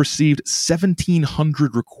 he had received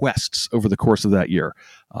 1,700 requests over the course of that year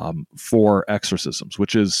for exorcisms,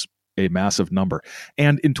 which is a massive number.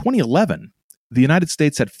 And in 2011, the United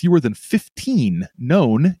States had fewer than 15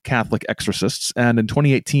 known Catholic exorcists. And in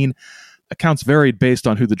 2018, accounts varied based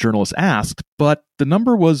on who the journalist asked, but the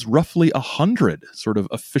number was roughly 100 sort of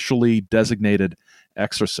officially designated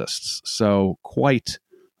exorcists. So quite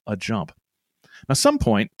a jump. Now, some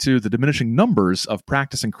point to the diminishing numbers of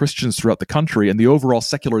practicing Christians throughout the country and the overall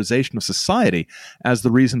secularization of society as the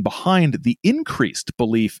reason behind the increased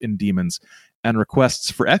belief in demons and requests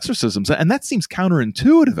for exorcisms. And that seems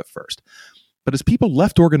counterintuitive at first. But as people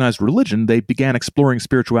left organized religion, they began exploring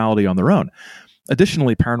spirituality on their own.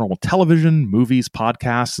 Additionally, paranormal television, movies,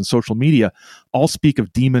 podcasts, and social media all speak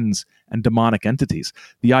of demons and demonic entities.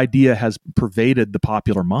 The idea has pervaded the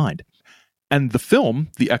popular mind. And the film,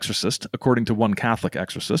 The Exorcist, according to one Catholic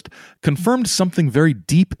exorcist, confirmed something very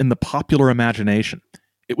deep in the popular imagination.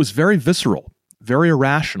 It was very visceral, very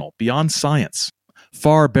irrational, beyond science,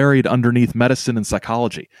 far buried underneath medicine and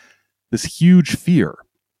psychology. This huge fear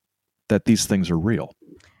that these things are real.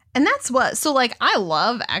 And that's I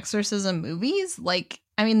love exorcism movies.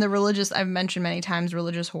 The religious, I've mentioned many times,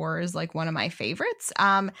 religious horror is one of my favorites.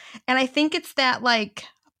 And I think it's that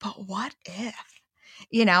but what if?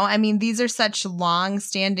 These are such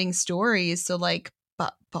long-standing stories. So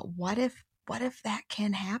but what if that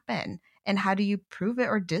can happen? And how do you prove it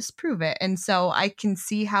or disprove it? And so I can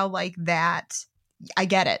see how that, I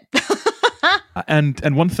get it.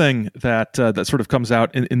 And one thing that sort of comes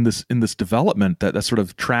out in this development that sort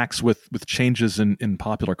of tracks with changes in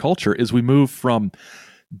popular culture is we move from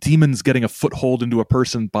demons getting a foothold into a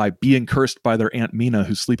person by being cursed by their Aunt Mina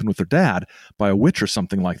who's sleeping with their dad by a witch or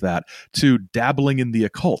something like that, to dabbling in the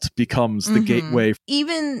occult becomes the gateway.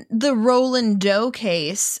 Even the Roland Doe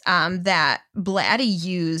case that Blatty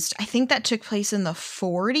used, I think that took place in the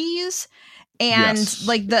 40s. And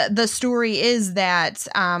yes. The story is that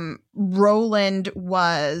Roland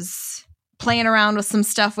was playing around with some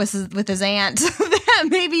stuff with his aunt that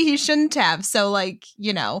maybe he shouldn't have. So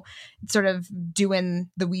sort of doing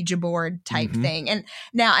the Ouija board type thing. And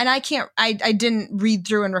now, and I didn't read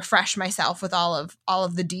through and refresh myself with all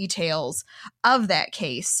of the details of that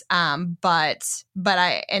case. So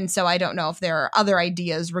I don't know if there are other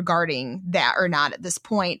ideas regarding that or not at this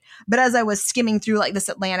point. But as I was skimming through this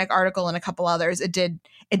Atlantic article and a couple others, it did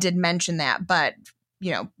mention that. But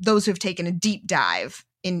those who've taken a deep dive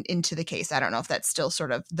into the case. I don't know if that's still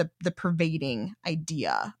sort of the pervading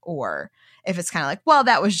idea, or if it's kind of like, well,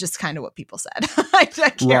 that was just kind of what people said. I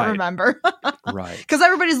can't remember. Right. Because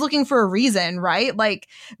everybody's looking for a reason, right? Like,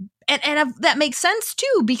 and that makes sense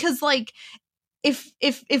too, because like,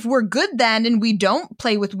 if we're good then and we don't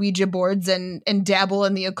play with Ouija boards and dabble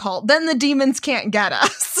in the occult, then the demons can't get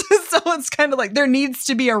us. So it's kind of like there needs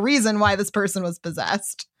to be a reason why this person was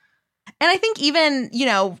possessed. And I think even,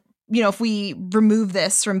 if we remove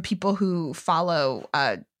this from people who follow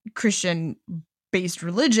Christian based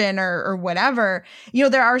religion or whatever,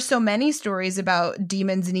 there are so many stories about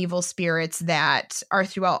demons and evil spirits that are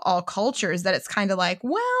throughout all cultures that it's kind of like,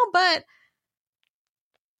 well, but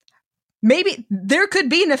maybe there could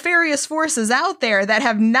be nefarious forces out there that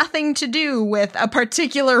have nothing to do with a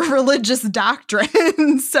particular religious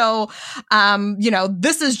doctrine. So,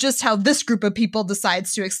 this is just how this group of people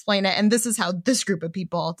decides to explain it. And this is how this group of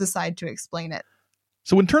people decide to explain it.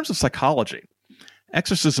 So in terms of psychology,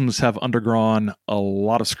 exorcisms have undergone a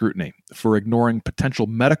lot of scrutiny for ignoring potential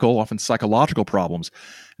medical, often psychological problems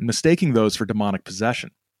and mistaking those for demonic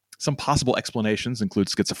possession. Some possible explanations include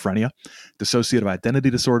schizophrenia, dissociative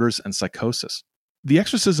identity disorders, and psychosis. The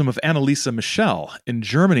exorcism of Anneliese Michel in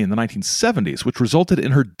Germany in the 1970s, which resulted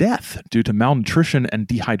in her death due to malnutrition and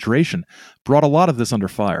dehydration, brought a lot of this under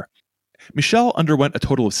fire. Michel underwent a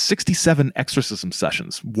total of 67 exorcism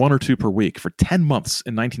sessions, 1 or 2 per week, for 10 months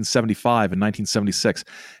in 1975 and 1976,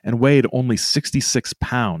 and weighed only 66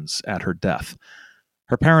 pounds at her death.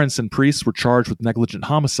 Her parents and priests were charged with negligent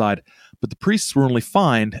homicide, but the priests were only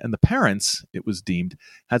fined, and the parents, it was deemed,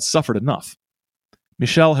 had suffered enough.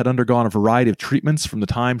 Michel had undergone a variety of treatments from the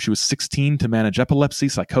time she was 16 to manage epilepsy,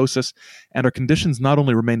 psychosis, and her conditions not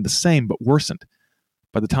only remained the same, but worsened.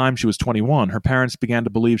 By the time she was 21, her parents began to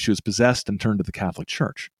believe she was possessed and turned to the Catholic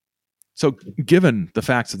Church. So, given the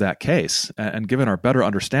facts of that case, and given our better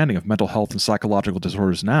understanding of mental health and psychological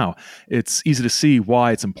disorders now, it's easy to see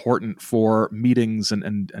why it's important for meetings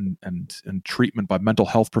and treatment by mental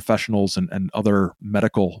health professionals and other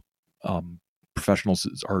medical professionals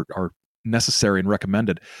are necessary and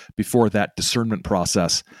recommended before that discernment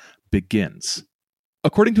process begins.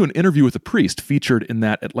 According to an interview with a priest featured in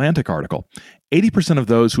that Atlantic article, 80% of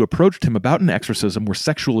those who approached him about an exorcism were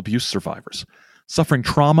sexual abuse survivors. Suffering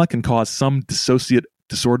trauma can cause some dissociative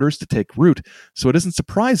disorders to take root, so it isn't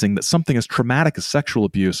surprising that something as traumatic as sexual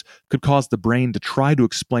abuse could cause the brain to try to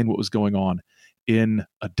explain what was going on in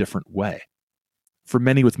a different way. For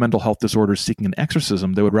many with mental health disorders seeking an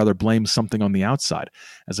exorcism, they would rather blame something on the outside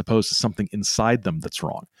as opposed to something inside them that's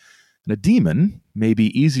wrong. And a demon may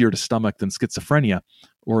be easier to stomach than schizophrenia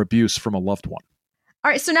or abuse from a loved one.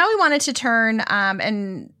 All right, so now we wanted to turn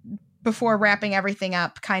and before wrapping everything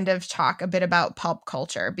up, kind of talk a bit about pulp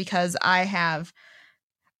culture, because I have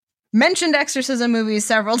mentioned exorcism movies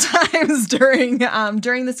several times during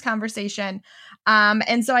this conversation.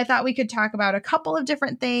 And so I thought we could talk about a couple of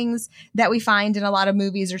different things that we find in a lot of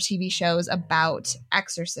movies or TV shows about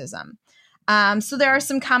exorcism. So there are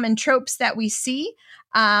some common tropes that we see.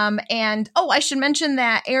 I should mention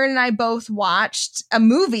that Aaron and I both watched a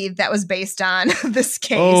movie that was based on this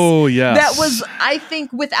case. Oh, yes. That was, I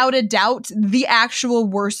think, without a doubt, the actual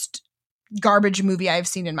worst garbage movie I've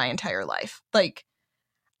seen in my entire life. Like,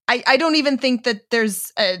 I don't even think that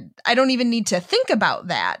I don't even need to think about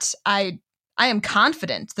that. I am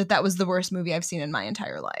confident that was the worst movie I've seen in my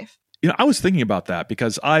entire life. I was thinking about that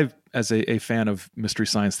because I've, as a fan of Mystery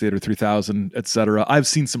Science Theater 3000, et cetera, I've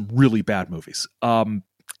seen some really bad movies.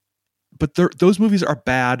 But those movies are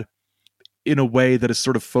bad in a way that is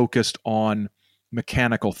sort of focused on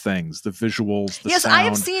mechanical things, the visuals, the sound. I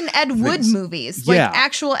have seen Ed Wood movies, like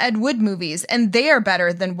actual Ed Wood movies, and they are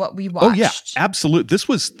better than what we watched. Oh yeah, absolutely. This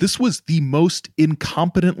was the most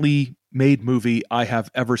incompetently made movie I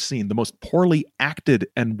have ever seen, the most poorly acted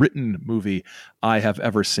and written movie I have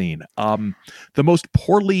ever seen, the most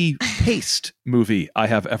poorly paced movie I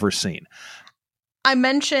have ever seen. I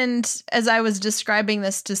mentioned, as I was describing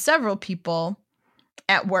this to several people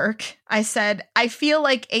at work, I said, I feel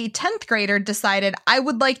like a 10th grader decided I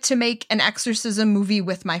would like to make an exorcism movie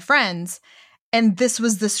with my friends, and this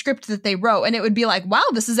was the script that they wrote, and it would be like, wow,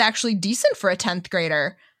 this is actually decent for a 10th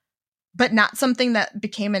grader. But not something that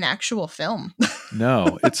became an actual film.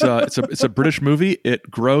 No, it's a British movie.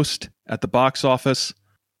 It grossed at the box office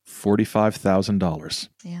 $45,000.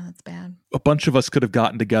 Yeah, that's bad. A bunch of us could have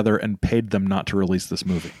gotten together and paid them not to release this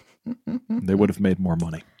movie. They would have made more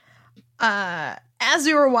money. As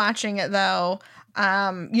we were watching it, though,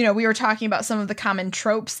 we were talking about some of the common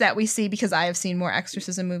tropes that we see, because I have seen more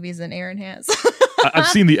exorcism movies than Aaron has. I've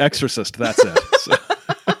seen The Exorcist. That's it. So.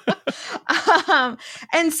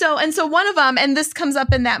 And so one of them, and this comes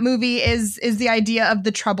up in that movie, is the idea of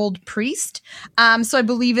the troubled priest. So I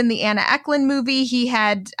believe in the Anna Eklund movie, he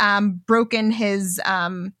had broken his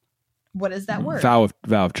what is that word? Vow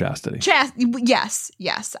of chastity.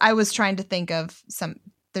 Yes. I was trying to think of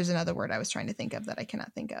there's another word I was trying to think of that I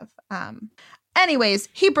cannot think of. Anyways,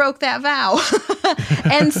 he broke that vow.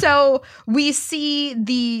 And so we see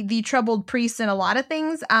the troubled priest in a lot of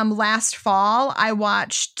things. Last fall, I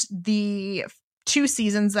watched the 2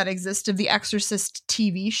 seasons that exist of the Exorcist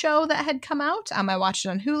TV show that had come out. I watched it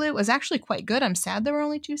on Hulu. It was actually quite good. I'm sad there were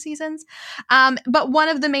only 2 seasons. But one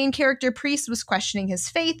of the main character priests was questioning his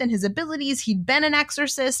faith and his abilities. He'd been an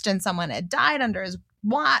exorcist and someone had died under his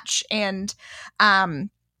watch. And,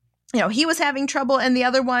 he was having trouble. And the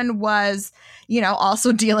other one was,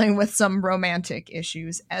 also dealing with some romantic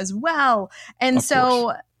issues as well. And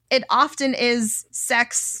so it often is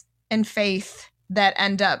sex and faith that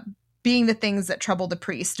end up being the things that trouble the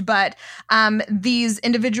priest. But these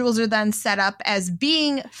individuals are then set up as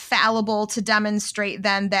being fallible to demonstrate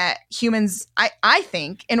then that humans, I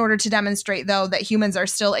think, in order to demonstrate, though, that humans are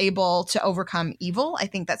still able to overcome evil. I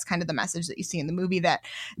think that's kind of the message that you see in the movie, that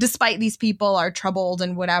despite these people are troubled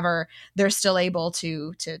and whatever, they're still able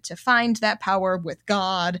to find that power with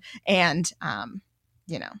God and,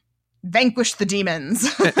 vanquish the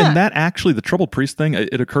demons. And that actually, the troubled priest thing,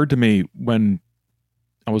 it occurred to me when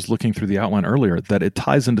I was looking through the outline earlier that it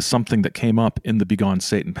ties into something that came up in the Begone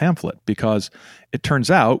Satan pamphlet, because it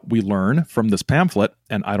turns out we learn from this pamphlet,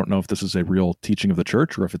 and I don't know if this is a real teaching of the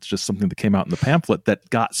church or if it's just something that came out in the pamphlet that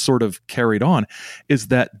got sort of carried on, is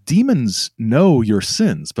that demons know your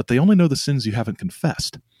sins, but they only know the sins you haven't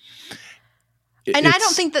confessed. And I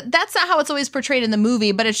don't think that's not how it's always portrayed in the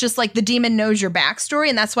movie, but it's just like the demon knows your backstory,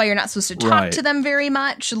 and that's why you're not supposed to talk to them very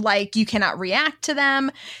much. Like, you cannot react to them.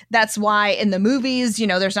 That's why in the movies,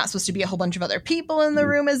 there's not supposed to be a whole bunch of other people in the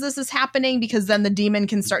room as this is happening, because then the demon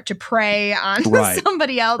can start to prey on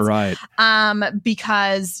somebody else. Right.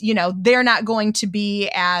 Because, they're not going to be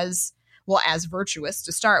as virtuous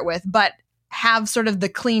to start with, but have sort of the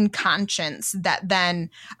clean conscience that then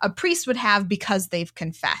a priest would have because they've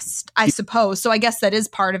confessed, I suppose. So I guess that is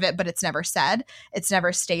part of it, but it's never said. It's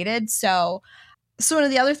never stated. So one of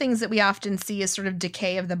the other things that we often see is sort of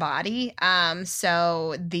decay of the body.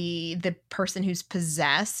 So the person who's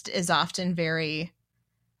possessed is often very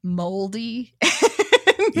moldy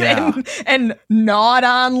and gnawed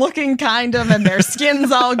on looking, kind of, and their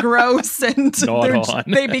skin's all gross and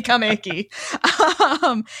they become icky.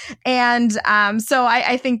 So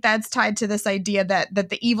I think that's tied to this idea that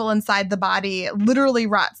the evil inside the body literally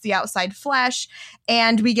rots the outside flesh,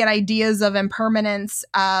 and we get ideas of impermanence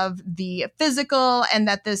of the physical, and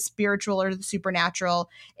that the spiritual or the supernatural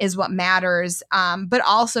is what matters, but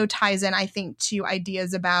also ties in, I think, to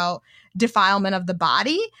ideas about defilement of the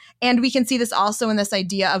body. And we can see this also in this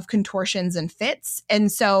idea of contortions and fits.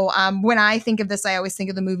 And so when I think of this, I always think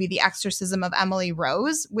of the movie The Exorcism of Emily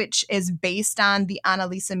Rose, which is based on the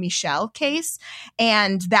Annalisa Michel case.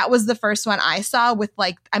 And that was the first one I saw with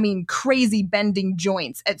crazy bending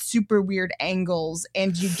joints at super weird angles.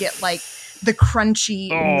 And you get like the crunchy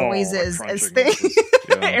noises as things.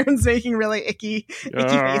 Yeah. Aaron's making really icky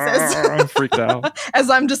faces. I'm freaked out. As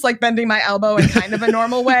I'm just like bending my elbow in kind of a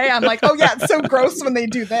normal way. I'm like, oh yeah, it's so gross when they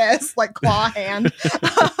do this, like claw hand.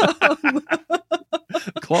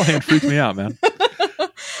 Claw hand freaked me out, man.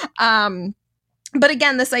 But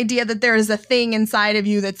again, this idea that there is a thing inside of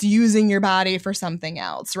you that's using your body for something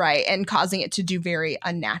else, right? And causing it to do very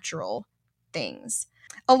unnatural things.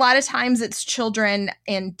 A lot of times it's children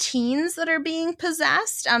and teens that are being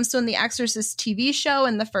possessed. So in the Exorcist TV show,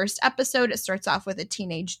 in the first episode, it starts off with a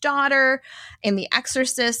teenage daughter. In The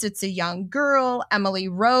Exorcist, it's a young girl. Emily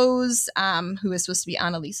Rose, who is supposed to be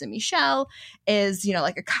Annalisa Michel, is,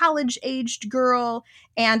 like a college-aged girl.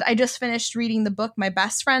 And I just finished reading the book My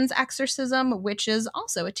Best Friend's Exorcism, which is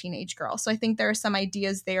also a teenage girl. So I think there are some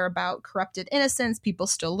ideas there about corrupted innocence, people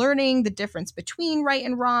still learning the difference between right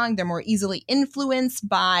and wrong. They're more easily influenced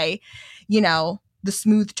by, the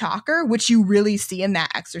smooth talker, which you really see in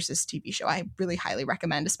that Exorcist TV show. I really highly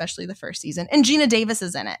recommend, especially the first season. And Gina Davis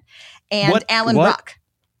is in it. And Alan Ruck.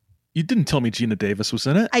 You didn't tell me Gina Davis was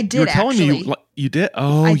in it. I did. You were telling actually. me you did.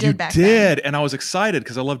 Oh, I did you back did, then. And I was excited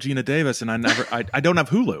because I love Gina Davis, and I don't have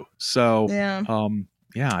Hulu, so yeah. I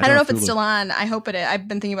don't know if it's still on. I hope it is. I've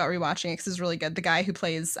been thinking about rewatching it because it's really good. The guy who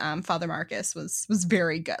plays Father Marcus was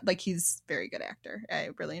very good. Like, he's a very good actor. I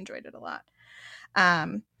really enjoyed it a lot.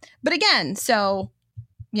 But again, so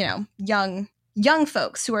young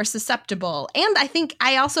folks who are susceptible. And I think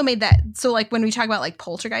I also made that, so like when we talk about like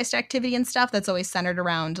poltergeist activity and stuff, that's always centered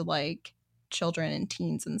around like children and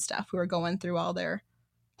teens and stuff who are going through all their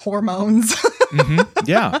hormones.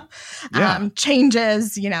 Yeah.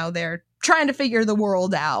 Changes, they're trying to figure the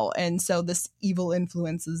world out. And so this evil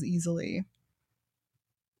influence is easily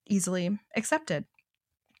accepted.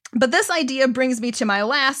 But this idea brings me to my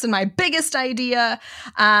last and my biggest idea,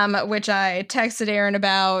 which I texted Aaron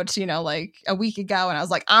about, like a week ago. And I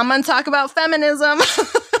was like, I'm going to talk about feminism.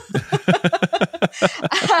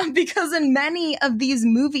 Because in many of these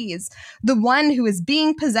movies, the one who is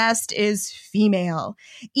being possessed is female.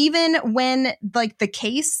 Even when, like, the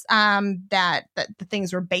case that the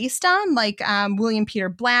things were based on, like William Peter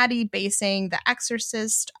Blatty basing The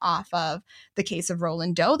Exorcist off of the case of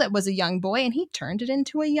Roland Doe, that was a young boy, and he turned it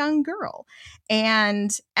into a young girl.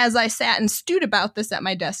 And as I sat and stewed about this at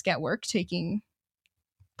my desk at work, taking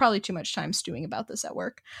probably too much time stewing about this at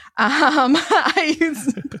work, I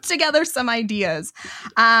put together some ideas.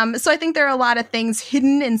 So I think there are a lot of things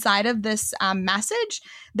hidden inside of this message,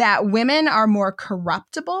 that women are more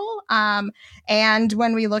corruptible. And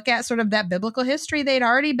when we look at sort of that biblical history, they'd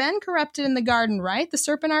already been corrupted in the garden, right? The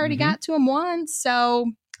serpent already got to him once.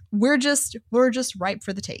 So we're just ripe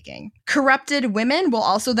for the taking. Corrupted women will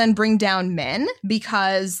also then bring down men,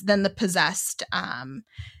 because then the possessed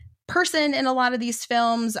person in a lot of these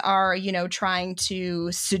films are, trying to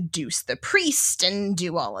seduce the priest and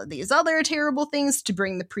do all of these other terrible things to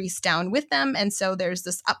bring the priest down with them. And so there's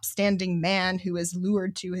this upstanding man who is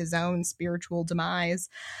lured to his own spiritual demise.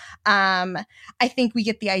 I think we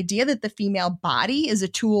get the idea that the female body is a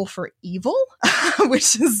tool for evil,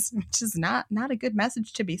 which is not a good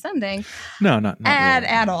message to be sending. No, not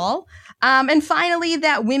at all. And finally,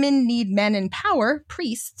 that women need men in power,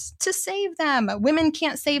 priests, to save them. Women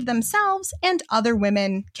can't save themselves, and other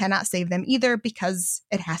women cannot save them either, because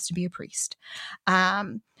it has to be a priest.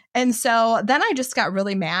 And so then I just got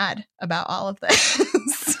really mad about all of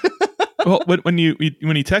this. Well, when you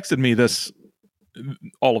texted me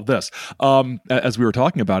all of this, as we were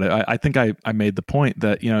talking about it, I think I made the point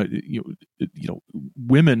that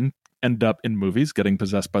women end up in movies getting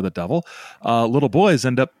possessed by the devil. Little boys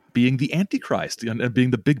end up being the Antichrist and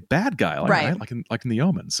being the big bad guy, right? Like in The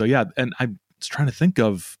Omen. So yeah, and I was trying to think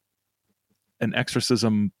of an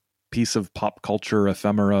exorcism piece of pop culture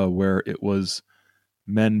ephemera where it was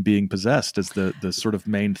men being possessed as the sort of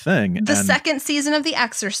main thing. The second season of The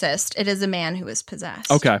Exorcist, it is a man who is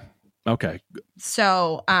possessed. Okay.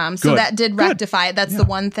 So that did rectify it. That's the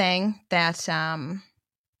one thing that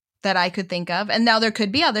I could think of. And now there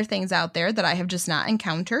could be other things out there that I have just not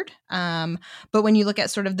encountered. But when you look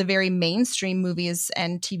at sort of the very mainstream movies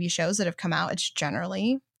and TV shows that have come out, it's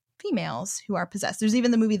generally females who are possessed. There's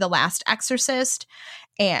even the movie The Last Exorcist,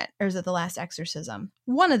 or is it The Last Exorcism?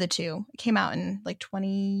 One of the two. It came out in like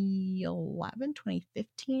 2011,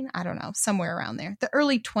 2015. I don't know, somewhere around there. The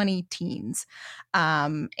early 2010s.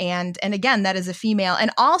 And again, that is a female,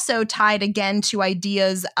 and also tied again to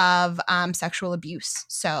ideas of sexual abuse.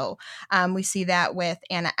 So we see that with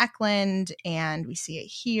Anna Eklund, and we see it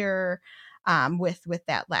here with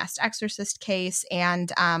that Last Exorcist case,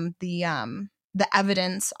 and the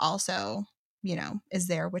evidence also, is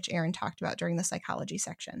there, which Aaron talked about during the psychology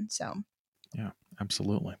section. So, yeah,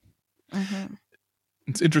 absolutely.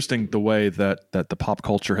 It's interesting the way that the pop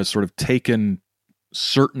culture has sort of taken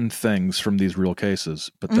certain things from these real cases,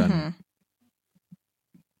 but then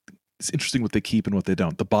it's interesting what they keep and what they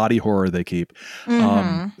don't. The body horror they keep,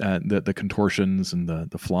 and the contortions and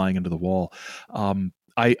the flying into the wall.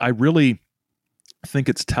 I really think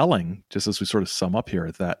it's telling, just as we sort of sum up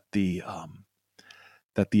here, that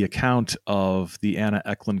the account of the Anna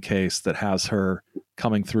Eklund case that has her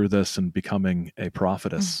coming through this and becoming a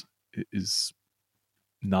prophetess is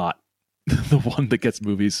not the one that gets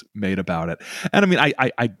movies made about it. And I mean,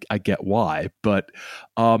 I get why, but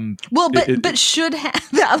but should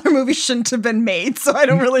the other movie shouldn't have been made? So I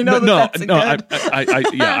don't really know that's good.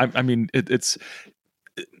 I mean, it's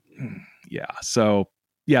So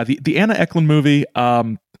yeah, the Anna Eklund movie,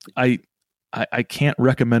 I can't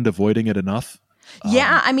recommend avoiding it enough.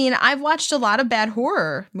 I mean, I've watched a lot of bad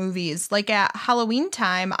horror movies. Like at Halloween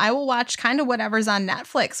time, I will watch kind of whatever's on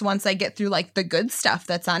Netflix once I get through like the good stuff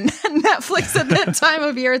that's on Netflix at that time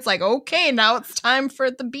of year. It's like, okay, now it's time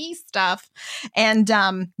for the B stuff. And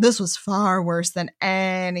this was far worse than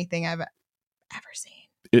anything I've ever seen.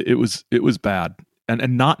 It was bad.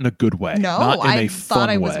 And not in a good way. No, not in I a thought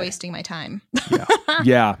I was way. wasting my time.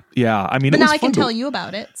 Yeah. I mean, but now I can tell you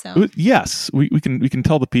about it. So yes, we can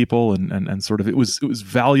tell the people and sort of it was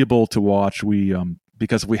valuable to watch. We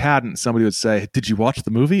because if we hadn't, somebody would say, "Did you watch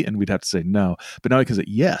the movie?" And we'd have to say no. But now we can say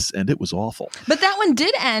yes, and it was awful. But that one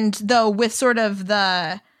did end though with sort of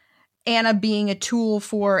the Anna being a tool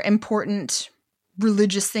for important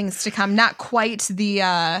religious things to come. Not quite the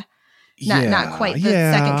not quite the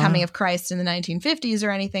second coming of Christ in the 1950s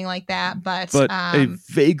or anything like that, but a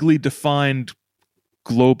vaguely defined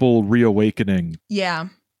global reawakening. Yeah.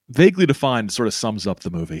 Vaguely defined sort of sums up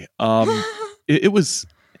the movie. It was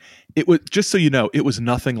just so you know, it was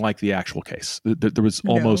nothing like the actual case. There was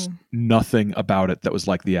almost nothing about it that was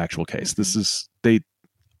like the actual case. This is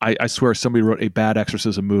I swear somebody wrote a bad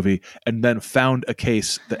exorcism movie and then found a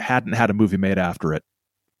case that hadn't had a movie made after it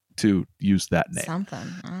to use that name. Something.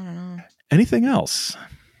 I don't know. Anything else?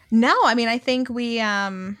 No, I mean, I think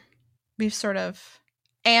we've sort of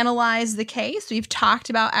analyzed the case. We've talked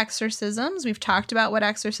about exorcisms. We've talked about what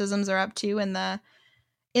exorcisms are up to in the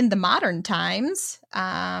modern times,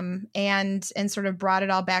 and sort of brought it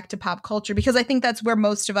all back to pop culture, because I think that's where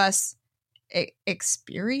most of us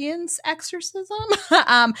experience exorcism.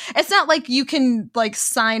 It's not like you can like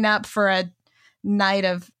sign up for a night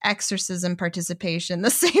of exorcism participation the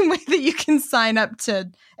same way that you can sign up to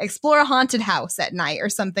explore a haunted house at night or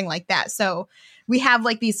something like that. So we have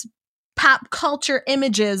like these pop culture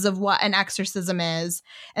images of what an exorcism is,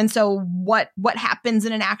 and so what happens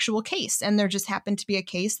in an actual case. And there just happened to be a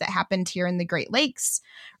case that happened here in the Great Lakes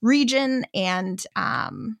region, and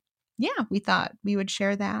we thought we would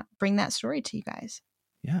share that, bring that story to you guys.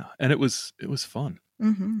 Yeah, and it was fun.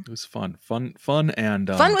 Mm-hmm. It was fun, and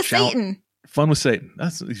fun with Satan. Fun with Satan.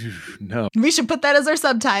 That's no. We should put that as our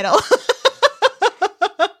subtitle.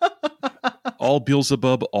 All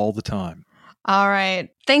Beelzebub all the time. All right.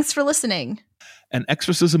 Thanks for listening. An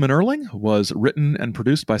Exorcism in Erling was written and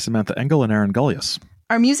produced by Samantha Engel and Aaron Gullius.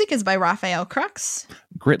 Our music is by Raphael Crux.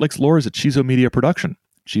 Great Lakes Lore is a Chizo Media production.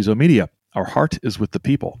 Chizo Media. Our heart is with the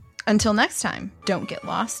people. Until next time, don't get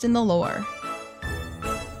lost in the lore.